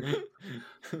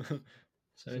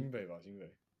新北吧，新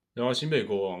北。然后新北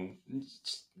国王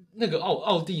那个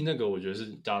奥地那个，我觉得是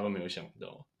大家都没有想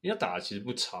到，因为他打的其实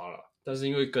不差啦，但是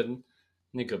因为跟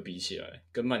那个比起来，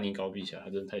跟曼尼高比起来，他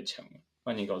真的太强了，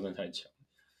曼尼高真的太强。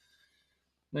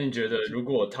那你觉得如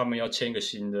果他们要签一个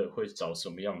新的，会找什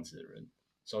么样子的人？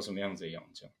找什么样子的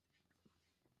洋将？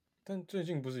但最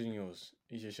近不是已经有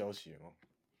一些消息了吗？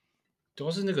主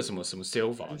要是那个什么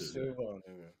Silva 对不对 ？Silva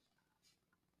那个，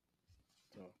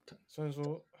对，虽然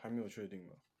说还没有确定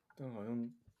吧，但好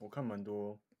像我看蛮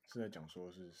多是在讲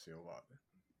说是 Silva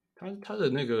的。他的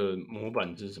那个模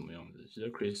板是什么样子？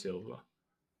是 Chris Silva？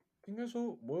应该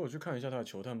说，我有去看一下他的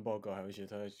球探报告，还有一些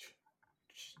他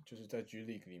就是在 G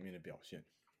League 里面的表现。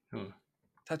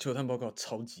他球探报告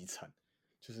超级惨，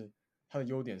就是他的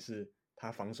优点是他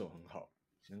防守很好，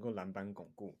能够篮板巩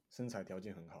固，身材条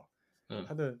件很好。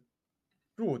他的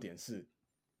弱点是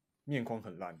面框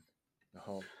很烂，然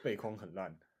后背框很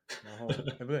烂，然后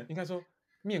不对，应该说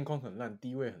面框很烂，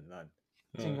低位很烂，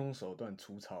进攻手段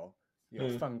粗糙，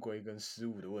有犯规跟失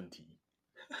误的问题，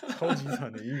超级惨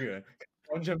的一个人，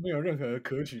完全没有任何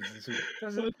可取之处。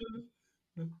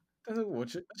但是我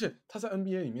觉得，而且他在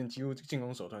NBA 里面几乎进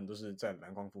攻手段都是在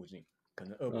篮筐附近，可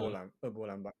能二波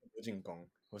篮板、二波进攻，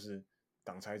或是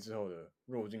挡拆之后的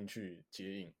肉进去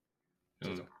接应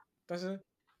这种。但是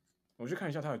我去看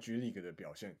一下他的 G League 的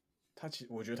表现，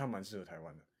我觉得他蛮适合台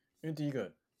湾的，因为第一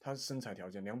个他身材条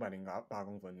件208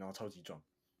公分，然后超级壮，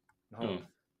然后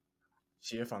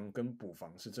协防跟补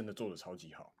防是真的做的超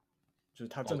级好，就是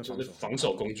他真的防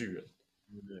守工具人，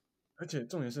对，而且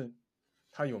重点是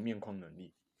他有面框能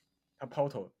力。他抛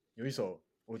投有一手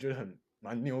我觉得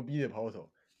蛮牛逼的抛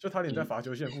投，就他连在罚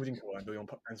球线附近投篮都用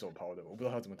单手抛的，我不知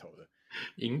道他怎么投的。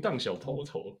淫荡小抛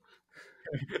投，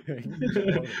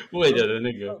为的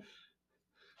那个。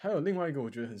还有另外一个我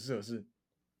觉得很适合是，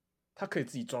他可以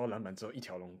自己抓到篮板之后一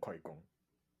条龙快攻。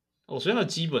所以他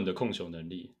基本的控球能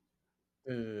力，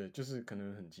对，就是可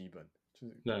能很基本，就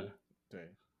是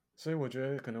对，所以我觉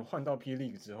得可能换到 P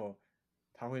League 之后，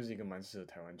他会是一个蛮适合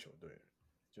台湾球队的。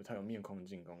就他有面框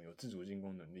进攻，有自主进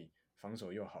攻能力，防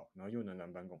守又好，然后又能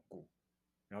篮板巩固，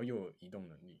然后又有移动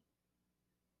能力，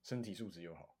身体素质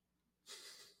又好。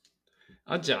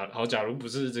假如不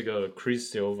是这个 Chris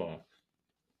Silva，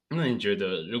 那你觉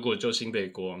得如果就新北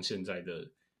国王现在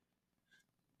的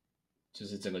就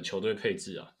是整个球队配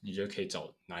置啊，你觉得可以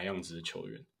找哪样子的球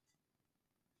员？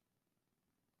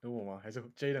有我吗？还是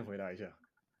Jaden 回答一下？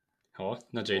好啊，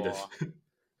那 Jaden，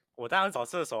 我当然找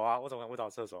射手啊，我怎么可能会找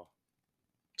射手？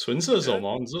纯射手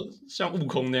吗？你说像悟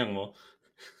空那样吗？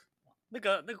那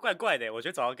个怪怪的，我觉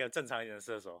得找一个正常一点的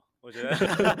射手，我觉得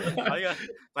找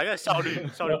一个效率比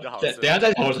较好的射手。等一下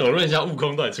再讨论一下悟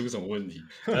空到底出什么问题，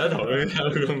等一下讨论一下悟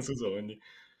空出什么问题。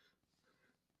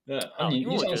那你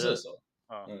想射手？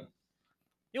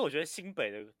因为我觉得新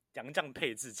北的洋将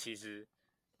配置其实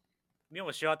没有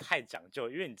需要太讲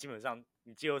究，因为你基本上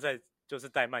你季后赛就是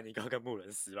带曼尼高跟穆伦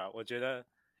斯吧，我觉得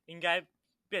应该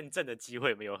辩证的机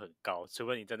会没有很高，除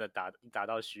非你真的达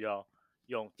到需要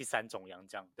用第三种洋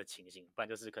将的情形，不然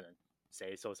就是可能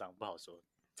谁受伤不好说，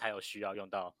才有需要用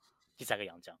到第三个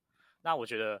洋将。那我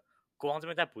觉得国王这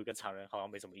边再补一个常人好像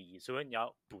没什么意义，除非你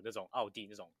要补那种奥地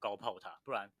那种高炮塔，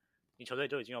不然你球队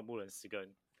就已经有穆伦斯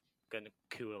跟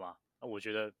Q 了嘛。那我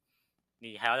觉得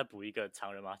你还要再补一个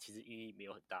常人吗？其实意义没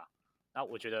有很大。那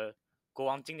我觉得国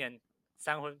王今年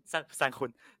三婚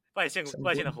外线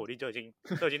的火力都已经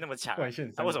那么强了，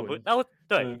那为什么不？那为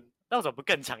什么不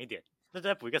更强一点？那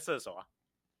再补一个射手啊，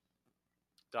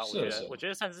对啊，我觉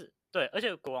得算是对，而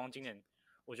且国王今年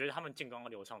我觉得他们进攻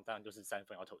流畅，当然就是三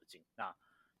分要投得进。那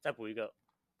再补一个，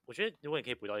我觉得如果你可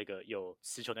以补到一个有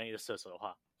持球能力的射手的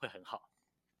话，会很好。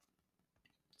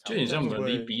就很像门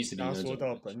利比斯利压缩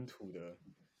到本土的，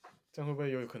这样会不会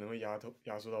有可能会压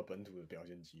缩到本土的表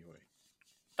现机会？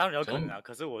当然有可能啊，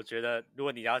可是我觉得如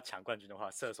果你要抢冠军的话，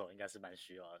射手应该是蛮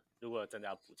需要的。如果真的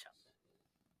要补强，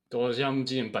对，像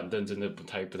今年板凳真的不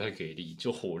太给力，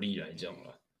就火力来讲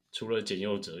啦，除了简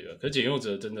佑哲以外，可是简佑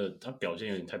哲真的他表现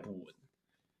有点太不稳，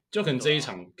就可能这一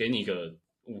场给你个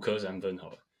5颗3分好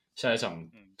了，下一场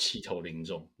7投0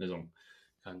中那种，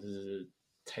看这是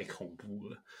太恐怖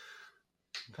了。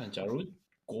看，假如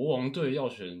国王队要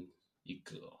选一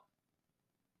个，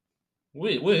我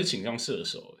也是倾向射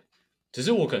手，只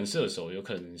是我可能射手有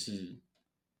可能是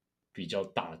比较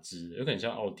大只，有可能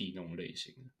像奥地那种类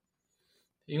型的，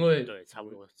因为对，差不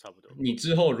多。你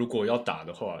之后如果要打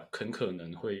的话，很可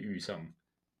能会遇上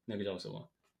那个叫什么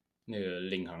那个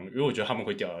领航，因为我觉得他们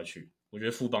会掉下去。我觉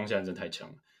得富邦现在真的太强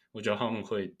了，我觉得他们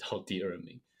会到第2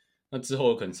名。那之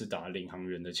后可能是打领航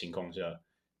员的情况下，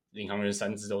领航员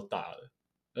3支都大了。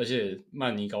而且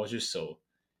曼尼高去守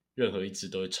任何一支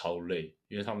都会超累，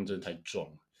因为他们真的太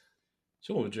壮了。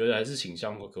所以我觉得还是倾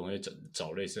向可能会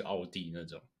找类似奥地那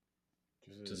种，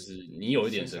就是你有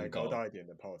一点身高，高大一点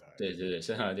的炮台。对，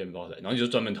身上有点炮台，然后你就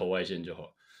专门投外线就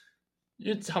好。因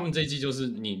为他们这一季就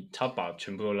是他把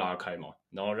全部都拉开嘛，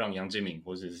然后让杨建敏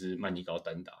或者是曼尼高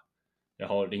单打，然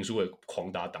后林书伟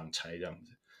狂打挡拆这样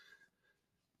子。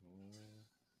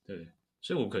对。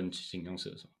所以我可能倾向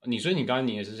射手。所以你刚才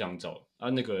你也是想找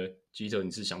那个基特，你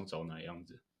是想找哪样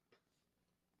子？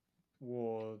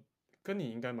我跟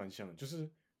你应该蛮像的，就是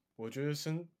我觉得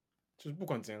就是不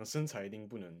管怎样，身材一定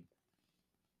不能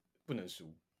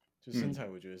输，就身材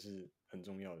我觉得是很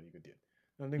重要的一个点。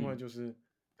那另外就是，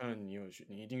当然你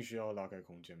一定需要拉开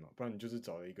空间嘛，不然你就是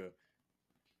找了一个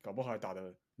搞不好还打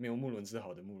得没有穆伦斯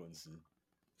好的穆伦斯，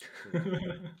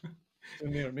就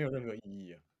没有任何意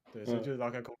义啊。对，所以就是拉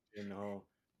开空间，然后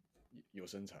有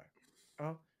身材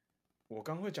啊。我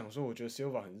刚会讲说，我觉得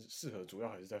Silva 很适合，主要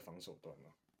还是在防守端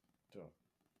嘛，对吧？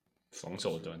防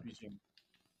守端，毕竟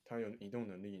他有移动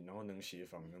能力，然后能协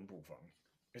防，能补防。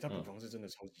他补防是真的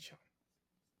超级强，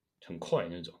很快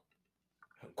那种，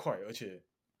很快，而且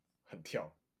很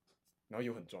跳，然后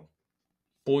又很壮。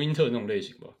波因特那种类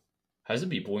型吧，还是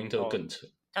比波因特更扯。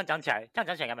这样讲起来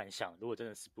应该蛮像。如果真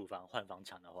的是补防换防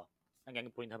强的话，那应该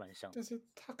跟波因特蛮像。但是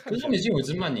他可是他们已经有一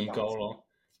支曼尼高了，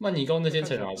曼尼高那天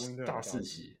才拿大4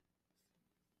席。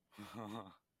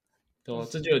对啊，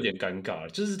这就有点尴尬了，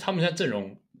就是他们现在阵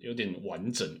容有点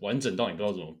完整到你不知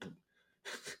道怎么补。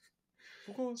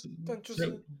不过，但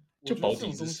就保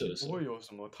底是射手，不会有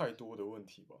什么太多的问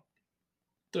题吧？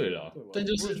对啦，但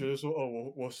就是觉得说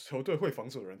我球队会防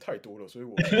守的人太多了，所以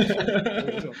我会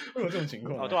有这种情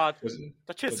况。对啊，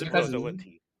他确实会有这个问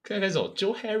题。开始有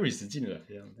Joe Harris 进来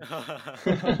这样子，还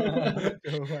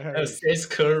有 Steph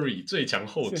Curry 最强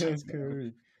后场。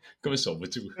根本守不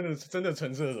住，真的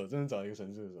纯射手，真的找一个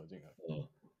纯射手进来。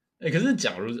可是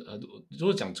如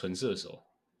果讲纯射手，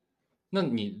那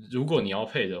如果你要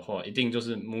配的话，一定就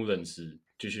是 Mullins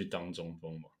继续当中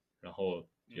锋嘛，然后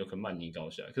有可能曼尼高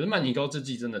下来。可是曼尼高这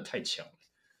季真的太强了，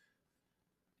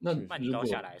那曼尼高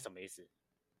下来什么意思？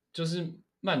就是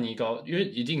曼尼高，因为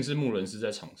一定是穆伦斯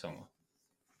在场上嘛。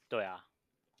对啊，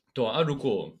对啊。如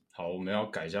果好，我们要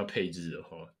改一下配置的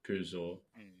话，譬如说，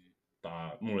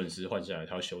把穆伦斯换下来，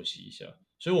他要休息一下，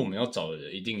所以我们要找的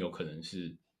人一定有可能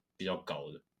是比较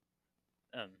高的。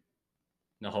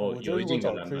然后有一定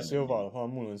的篮板能力。我觉得如果找 Chris Silva 的话，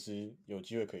穆伦斯有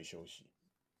机会可以休息。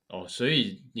哦，所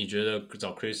以你觉得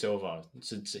找 Chris Silva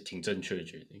是挺正确的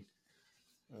决定？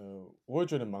我会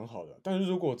觉得蛮好的。但是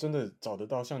如果真的找得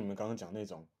到像你们刚刚讲那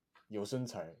种有身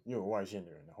材又有外线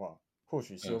的人的话，或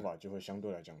许 Silva 就会相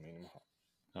对来讲没那么好。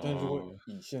但是如果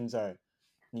以现在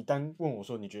你单问我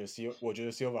说你觉得我觉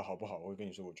得 Silva 好不好，我会跟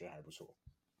你说我觉得还不错。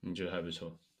你觉得还不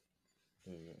错？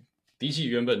对对对。比起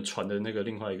原本传的那个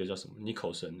另外一个叫什么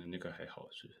Nicholson 的那个还好，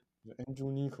是不是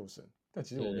 ？Andrew Nicholson， 但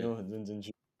其实我没有很认真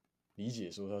去理解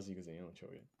说他是一个怎样的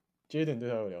球员。Jaden 对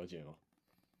他有了解吗？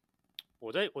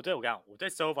我对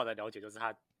Silva 的了解就是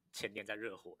他前年在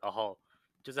热火，然后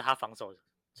就是他防守，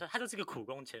他就是个苦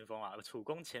攻前锋啊，苦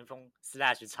攻前锋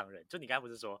/常人。就你刚才不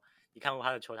是说你看过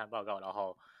他的球坛报告，然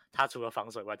后他除了防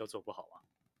守以外都做不好嘛，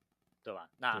对吧？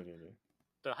那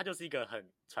对，他就是一个很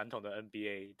传统的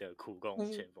NBA 的苦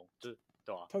攻前锋，就是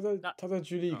对吧？他在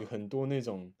G League 很多那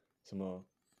种什么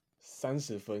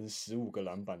30分15个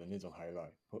篮板的那种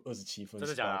highlight， 或27分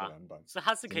18个篮板，所以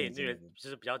他是可以那个就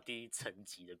是比较低层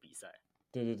级的比赛。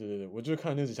对，我就是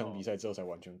看那几场比赛之后才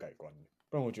完全改观的，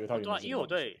不然我觉得他原本是因为我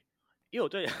对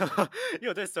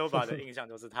Silva 的印象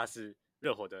就是他是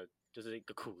热火的，就是一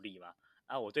个苦力嘛。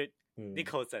啊，我对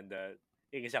Nicholson 的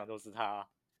印象都是他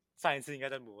上一次应该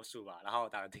在魔术吧，然后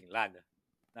打得挺烂的。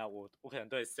那我可能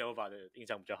对 Silva 的印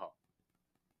象比较好。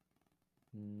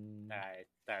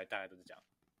大概都是这样。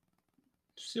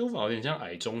Silva 有点像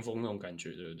矮中锋那种感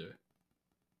觉，对不对？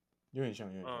有点像，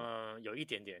有一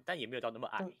点点，但也没有到那么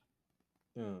矮。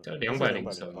在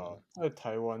208，在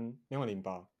台湾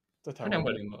208，在台湾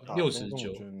208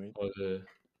 69，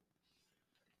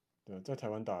对，在台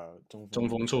湾打中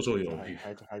锋绰绰有余，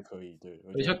还可以，对，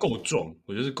而且他够壮，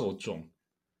我觉得是够壮。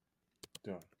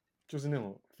对啊，就是那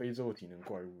种非洲体能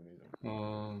怪物那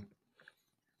种。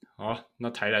好，那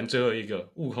台篮最后一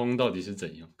个悟空到底是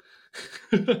怎样？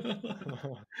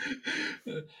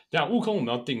悟空我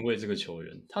们要定位这个球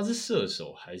员，他是射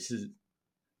手还是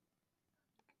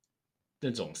那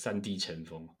种3D 前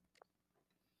锋？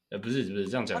不是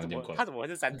这样讲有点怪。他怎么会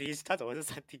是3D？ 他怎么会是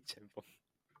3D 前锋？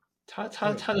他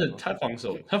防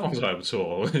守还不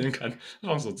错，我先看他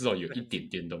防守至少有一点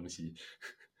点东西。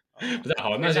不是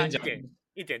好，那先讲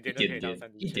一点点，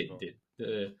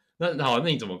对。那好，那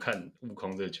你怎么看悟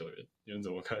空这个球员？你们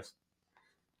怎么看？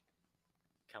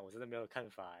看我真的没有看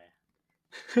法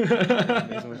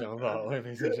没什么想法，我也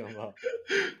没什么想法。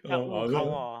那悟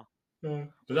空不是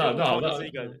那就是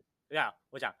一个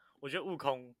我觉得悟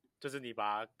空就是你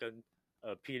把他跟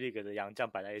P League 的洋将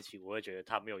摆在一起，我会觉得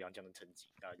他没有洋将的层级，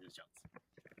大概就是这样子，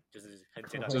就是很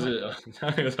简单，就是他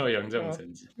没有到洋将的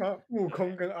层级。那悟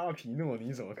空跟阿提诺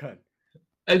你怎么看？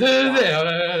对，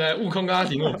来，悟空跟阿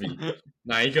提诺比，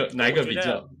哪一个比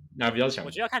较强？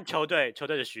我觉得要看球队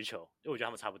的需求，因为我觉得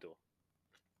他们差不多。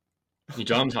你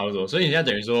觉得他们差不多，所以你现在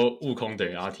等于说悟空等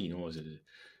于阿提诺，是不是？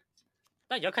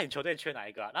那你要看你球队缺哪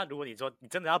一个啊？那如果你说你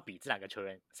真的要比这两个球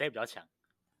员谁比较强，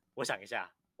我想一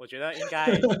下，我觉得应该，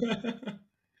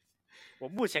我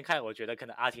目前看，我觉得可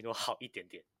能阿提诺好一点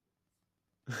点。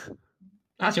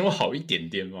阿提诺好一点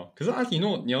点吗？可是阿提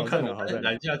诺你要看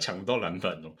篮下抢不到篮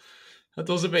板哦，他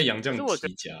都是被洋将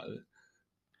击夹的。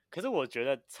可是我觉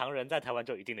得常人在台湾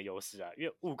就有一定的优势啊，因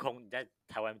为悟空你在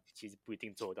台湾其实不一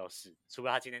定做得到事，除非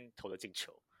他今天投的进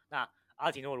球。那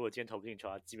阿提诺如果今天投不进球，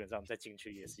他基本上在禁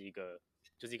区也是一个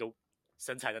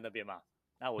身材在那边嘛。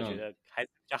那我觉得还是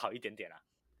比较好一点点啦。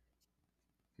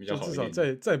就至少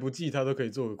再不济他都可以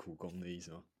做个苦工的意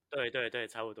思吗？对，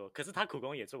差不多。可是他苦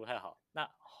工也做不太好。那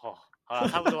好了，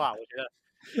差不多啊，我觉得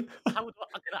差不多，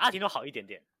可能阿提诺好一点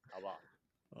点，好不好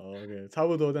 ？OK， 差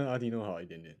不多，但阿提诺好一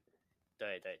点点。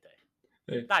对，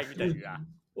大于等于啊。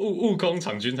悟空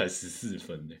场均才14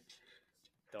分呢，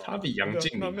他比杨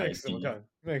敬敏还低。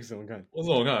Max 怎么看？我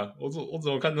怎么看？我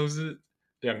怎么看都是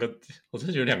2个，我真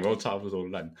的觉得2个都差不多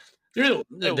烂。因为我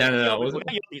刚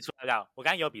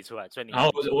刚有比出来，所以你好，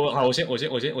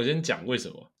我先讲为什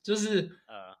么，就是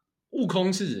悟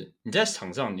空是你在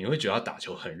场上你会觉得他打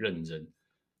球很认真，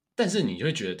但是你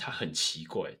会觉得他很奇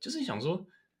怪，就是想说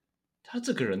他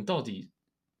这个人到底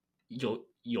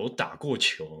有打过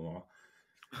球吗？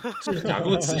就是打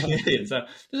过职业联赛，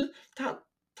就是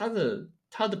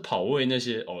他的跑位那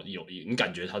些有你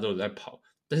感觉他都有在跑，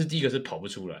但是第一个是跑不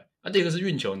出来，第二个是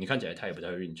运球，你看起来他也不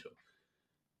太会运球，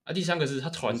第三个是他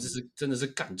传姿势真的是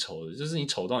干丑的，就是你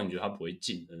丑到你觉得他不会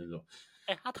进的那种。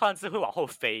他投篮姿会往后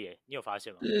飞耶，你有发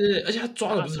现吗？对，而且他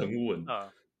抓的不是很稳，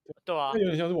对啊，它有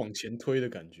点像是往前推的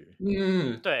感觉。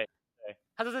对，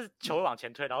他就是球会往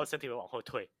前推，然后身体会往后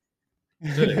退。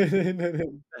对，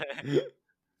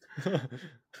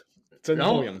真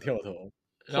后仰跳投，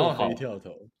然后飞跳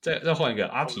投，再换一个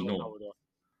阿提差诺不多。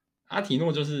阿提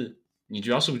诺就是你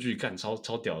觉得数据干超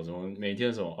屌，什么每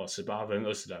天什么18分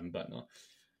20篮板啊，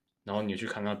然后你去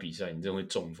看他比赛，你真的会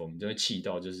中风，你真的会气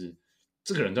到就是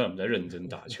这个人到底有没有在认真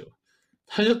打球？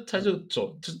他就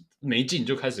走就没进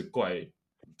就开始怪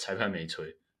裁判没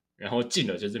吹，然后进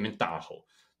了就这边大吼，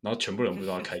然后全部人不知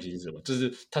道他开心什么，就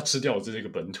是他吃掉这是一个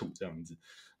本土这样子。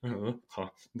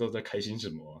好，你都在开心什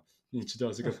么啊？你知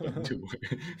道这个本土，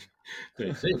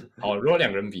对，所以好，如果两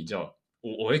个人比较，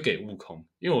我会给悟空，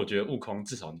因为我觉得悟空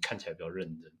至少你看起来比较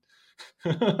认真。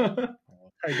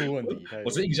态度问题，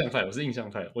我是印象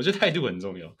派，我觉得态度很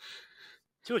重要。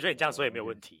其实我觉得你这样说也没有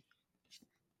问题，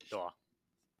对吧？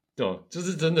对，就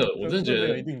是真的，我真的觉得没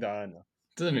有一定答案的，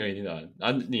真的没有一定答案。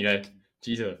啊，你嘞，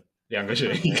基特2个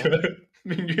选一个，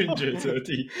命运抉择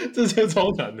题，这超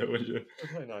难的，我觉得。这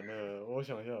太难了，我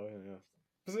想一下，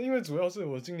不是因为主要是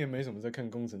我今年没什么在看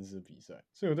工程师的比赛，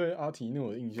所以我对阿提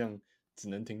诺的印象只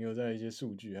能停留在一些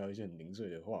数据，还有一些很零碎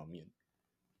的画面。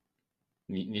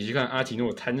你去看阿提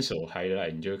诺摊手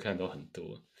highlight， 你就会看到很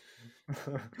多。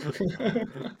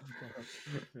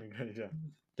你看一下，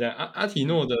对啊，阿提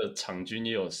诺的场均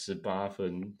也有18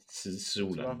分、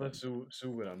15篮板、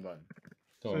15个篮板，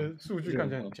所以数据看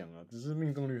起来很强啊，只是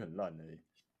命中率很烂而已。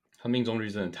他命中率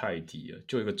真的太低了，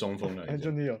就一个中锋来讲，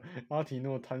真的有阿提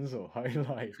诺摊手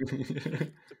highlight，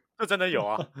 这真的有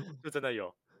啊，这真的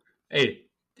有。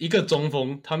一个中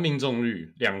锋他命中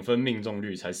率2分命中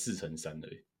率才4成3而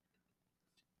已。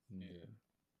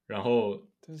然后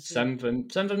三分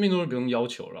命中率不用要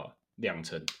求了，2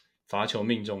成，罚球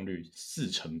命中率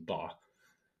4成8，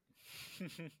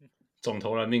总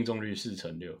投篮命中率4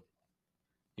成6，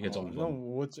一个中锋。那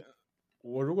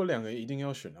我如果2个一定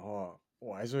要选的话，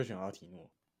我还是会选阿提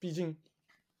诺，毕竟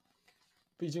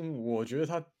我觉得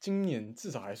他今年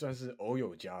至少还算是偶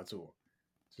有佳作，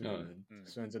虽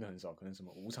然真的很少，可能什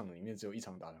么5场里面只有1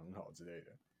场打得很好之类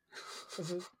的，但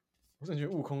是我真的觉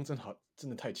得悟空真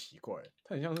的太奇怪了，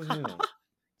他很像是那种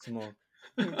什么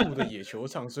印度的野球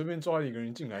场，随便抓一个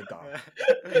人进来打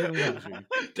那种感觉。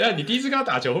对啊，你第一次跟他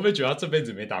打球，会不会觉得他这辈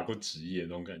子没打过职业那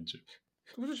种感觉？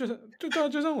我就觉得，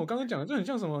就像我刚刚讲的，就很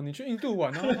像什么，你去印度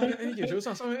玩，然后发现野球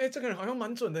场上面，这个人好像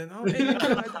蛮准的，然后你要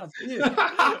来打职业，然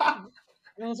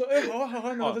后说好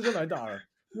啊，然后他就来打了，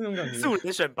那种感觉。素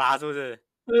人选拔是不是？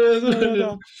对，我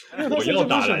要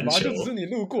打篮球，就只是你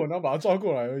路过，然后把他抓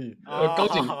过来而已。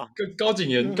高景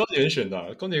言选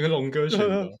的，高景言跟龙哥选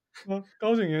的。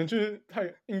高景言去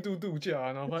印度度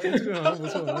假，然后发现这个人好像不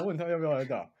错，然后问他要不要来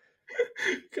打，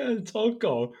看超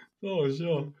搞，超好笑。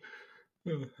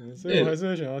所以我还是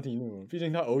会选阿提诺，毕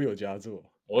竟他偶有佳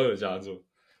作。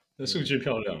那数据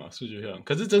漂亮啊，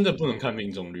可是真的不能看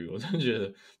命中率，我真的觉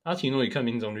得阿提诺一看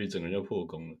命中率，整个人就破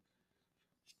功了。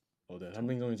对，他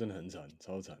命中率真的很惨，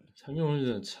超惨。他命中率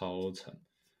真的超惨。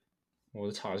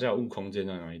我查一下悟空今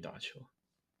天在哪里打球。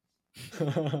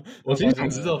我真想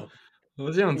知道，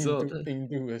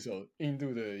印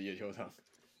度的野球场。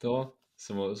对啊，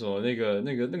什么那个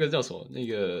叫什么那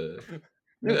个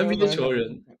NBA 球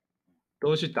员都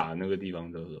会去打那个地方，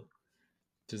对不对？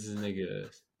就是那个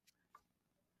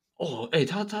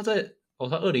他在他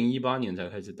2018年才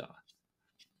开始打。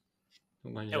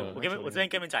我之前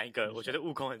跟你们讲一个，我觉得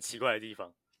悟空很奇怪的地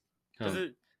方，就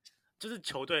是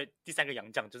球队第3个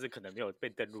洋将，就是可能没有被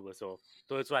登录的时候，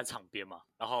都会坐在场边嘛，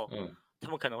然后他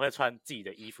们可能会穿自己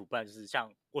的衣服，不然就是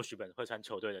像沃许本会穿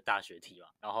球队的大学 T 嘛，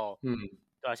然后对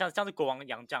吧？像是国王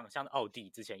洋将，像奥蒂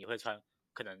之前也会穿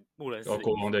可能穆伦斯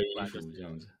国王的衣服这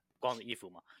样子，国王的衣服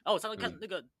嘛。然后我上次看那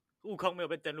个悟空没有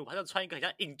被登录，他就穿一个很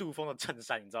像印度风的衬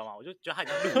衫，你知道吗？我就觉得他很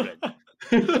像路人。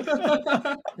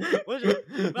我想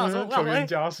说，球员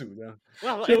家属这样。我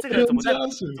想说，这个人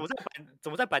怎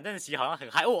么在板凳席好像很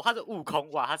嗨他是悟空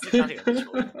哇，他是钢铁人的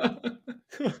球员。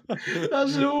他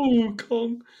是悟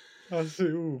空，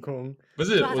不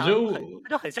是？我觉得他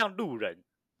就很像路人。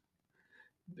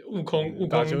悟空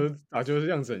打球的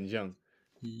样子很像，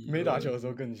没打球的时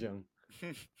候更像。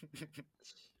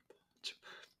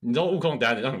你知道悟空？等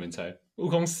一下让你们猜，悟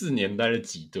空4年待了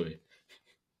几队？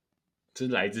就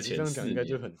是来之前4年，这样讲应该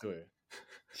就很对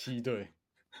，7队，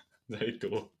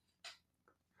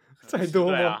再多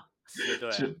吗？对啊，10队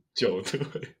，9队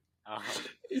啊，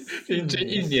平均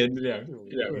1年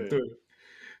2队。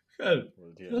看，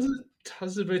他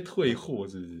是被退货，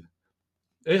是不是？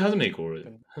他是美国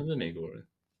人，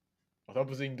他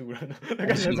不是印度人，他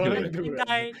感觉超印度人。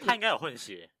他应该有混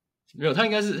血。没有，他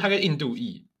应该是他跟印度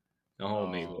裔，然后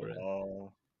美国人。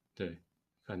哦，对，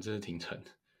反正真的挺惨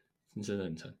的，真的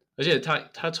很惨。而且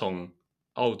他从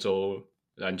澳洲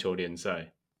篮球联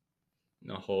赛，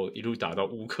然后一路打到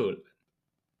乌克兰，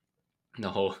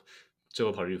然后最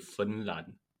后跑去芬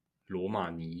兰、罗马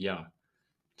尼亚，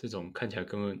这种看起来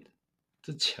根本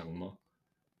这强吗？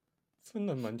芬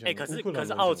兰蛮强的，可是乌克兰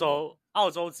蛮澳强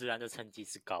的洲职篮的成绩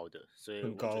是高的，所以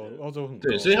很高，我觉得澳洲很高。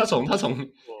对，所以他从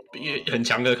很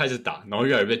强的开始打，然后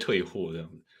越来越被退货这样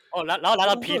子。哦，然后拿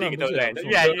到霹雳，对不对？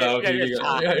越来越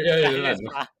差，越来越烂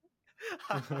差。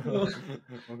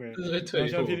OK，这是被退货。然后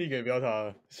现在霹雳给不要他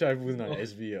了，下一步是哪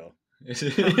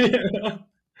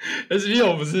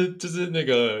 ？SBL。SBL 不是就是那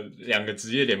个2个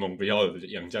职业联盟不要的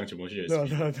洋将全部去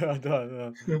SBL。对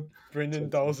啊 ，Brandon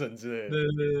Dawson 之类的。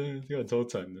对，这个超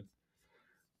惨的。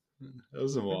还有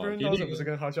什么？Brandon Dawson 不是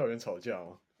跟哈校园吵架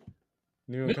吗？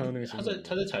你有看到那个新闻？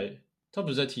他不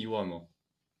是在 T1 吗？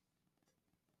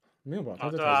没有吧？他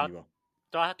在台皮吧？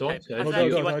对啊，他在在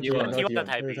T1 的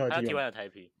台皮，他在 T1 的台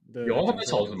皮。有啊，他们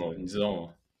吵什么？你知道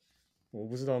吗？我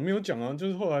不知道，没有讲啊。就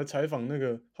是后来采访那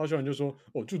个哈校园就说，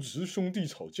哦，就只是兄弟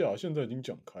吵架，现在已经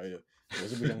讲开了。我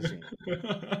是不相信。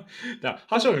对啊，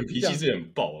哈校园脾气是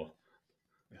很爆哦，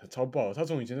超爆！他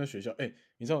从以前在学校，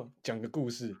你知道讲个故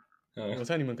事，我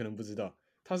猜你们可能不知道，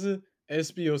他是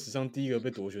SBL 史上第一个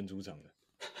被夺选出场的。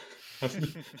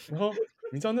然后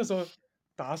你知道那时候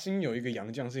达兴有一个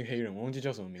洋将是黑人，我忘记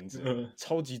叫什么名字，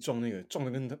超级壮，那个壮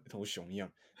的跟头熊一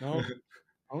样。然后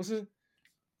好像是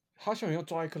哈校园要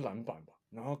抓一颗篮板吧，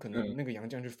然后可能那个洋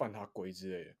将去犯他规之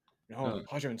类的，然后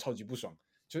哈校园超级不爽，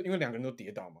就因为2个人都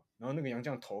跌倒嘛，然后那个洋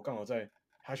将头刚好在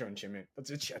哈校园前面，他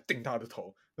直接起来顶他的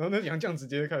头，然后那洋将直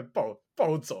接开始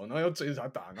暴走，然后要追着他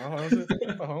打，然后好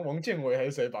像王建伟还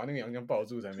是谁把那个洋将抱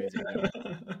住才没怎样。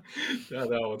等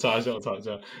下，我查一下，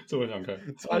这我想看，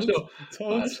超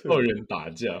校园打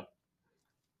架。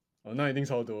哦，那一定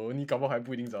超多，你搞不好还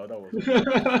不一定找得到我。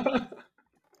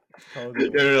超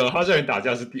多。有，哈校园打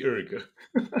架是第2个。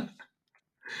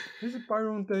那是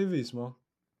Byron Davis 吗？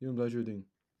有点不太确定。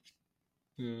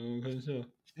我看一下。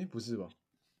不是吧？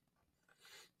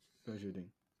不太确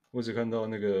定。我只看到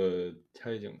那个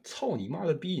他在讲，操你妈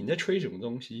的逼，你在吹什么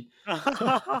东西？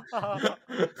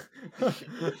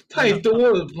太多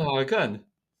了吧，干！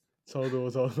超多，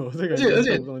这个而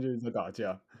且动不动就在打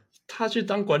架。他去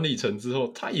当管理层之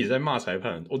后，他也在骂裁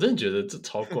判，我真的觉得这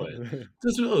超怪的，这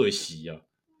是不是恶习啊？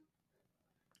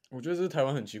我觉得这是台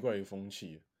湾很奇怪的一个风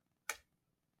气，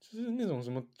就是那种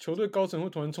什么球队高层会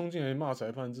突然冲进来骂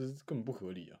裁判，这根本不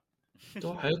合理啊！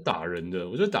对，还有打人的，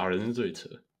我觉得打人是最扯。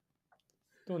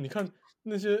对，你看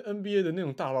那些 NBA 的那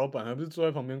种大老板，还不是坐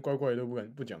在旁边乖乖的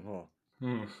不讲话？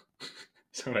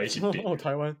上来一起扁。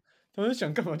台湾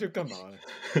想干嘛就干嘛，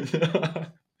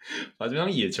把这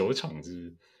当野球场是不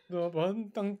是？对啊，把它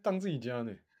当自己家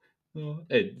呢。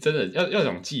真的要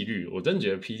讲纪律，我真的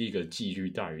觉得 P-League 的纪律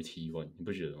大于 T1，你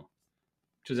不觉得吗？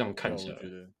就这样看起来，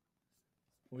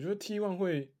我觉得 T1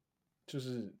 会就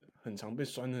是很常被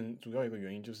酸的，主要一个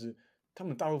原因就是他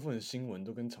们大部分的新闻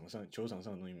都跟球场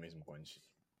上的东西没什么关系。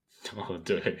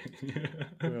对，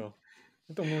对啊，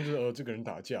动不动就是这个人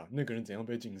打架，那个人怎样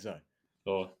被禁赛，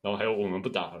然后还有我们不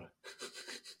打了，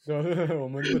对啊，我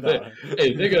们不打了。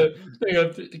那个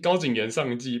高景言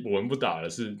上一季我们不打了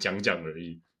是讲而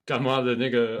已，干妈的那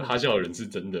个哈校人是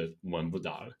真的我们不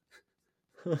打了，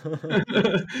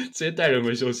直接带人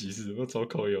回休息室，我超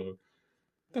靠腰。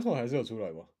但后来还是有出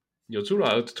来吧？有出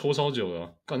来，拖超久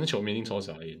了，感觉球迷一定超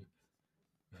傻眼。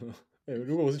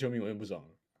如果我是球迷，我也不爽了，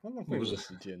浪费我的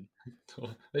时间，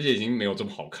而且已经没有这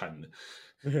么好看了。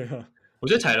对啊，我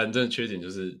觉得台篮真的缺点就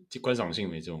是观赏性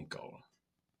没这么高了。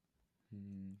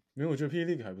没有，我觉得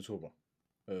P-League 还不错吧。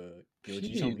有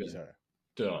几场比赛。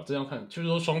对啊，这样看就是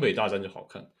说双北大战就好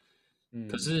看。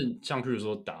可是像譬如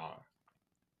说打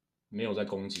没有在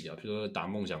攻击啊，譬如说打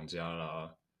梦想家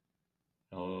啦，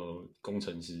然后工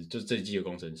程师就是这一季的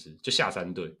工程师就下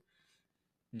3队，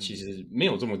其实没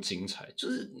有这么精彩。就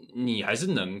是你还是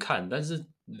能看，但是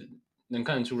能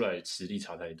看得出来实力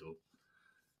差太多。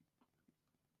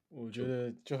我觉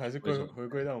得就还是回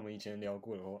归到我们以前聊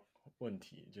过的问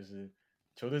题，就是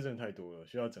球队真的太多了，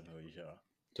需要整合一下。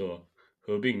对啊，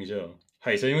合并一下。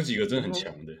海神有几个真的很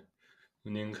强的，我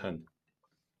那天看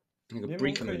那个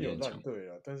Brickman 有烂队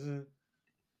啊，但是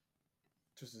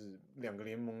就是2个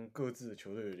联盟各自的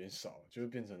球队有点少，就会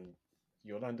变成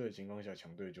有烂队的情况下，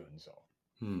强队就很少。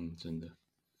真的。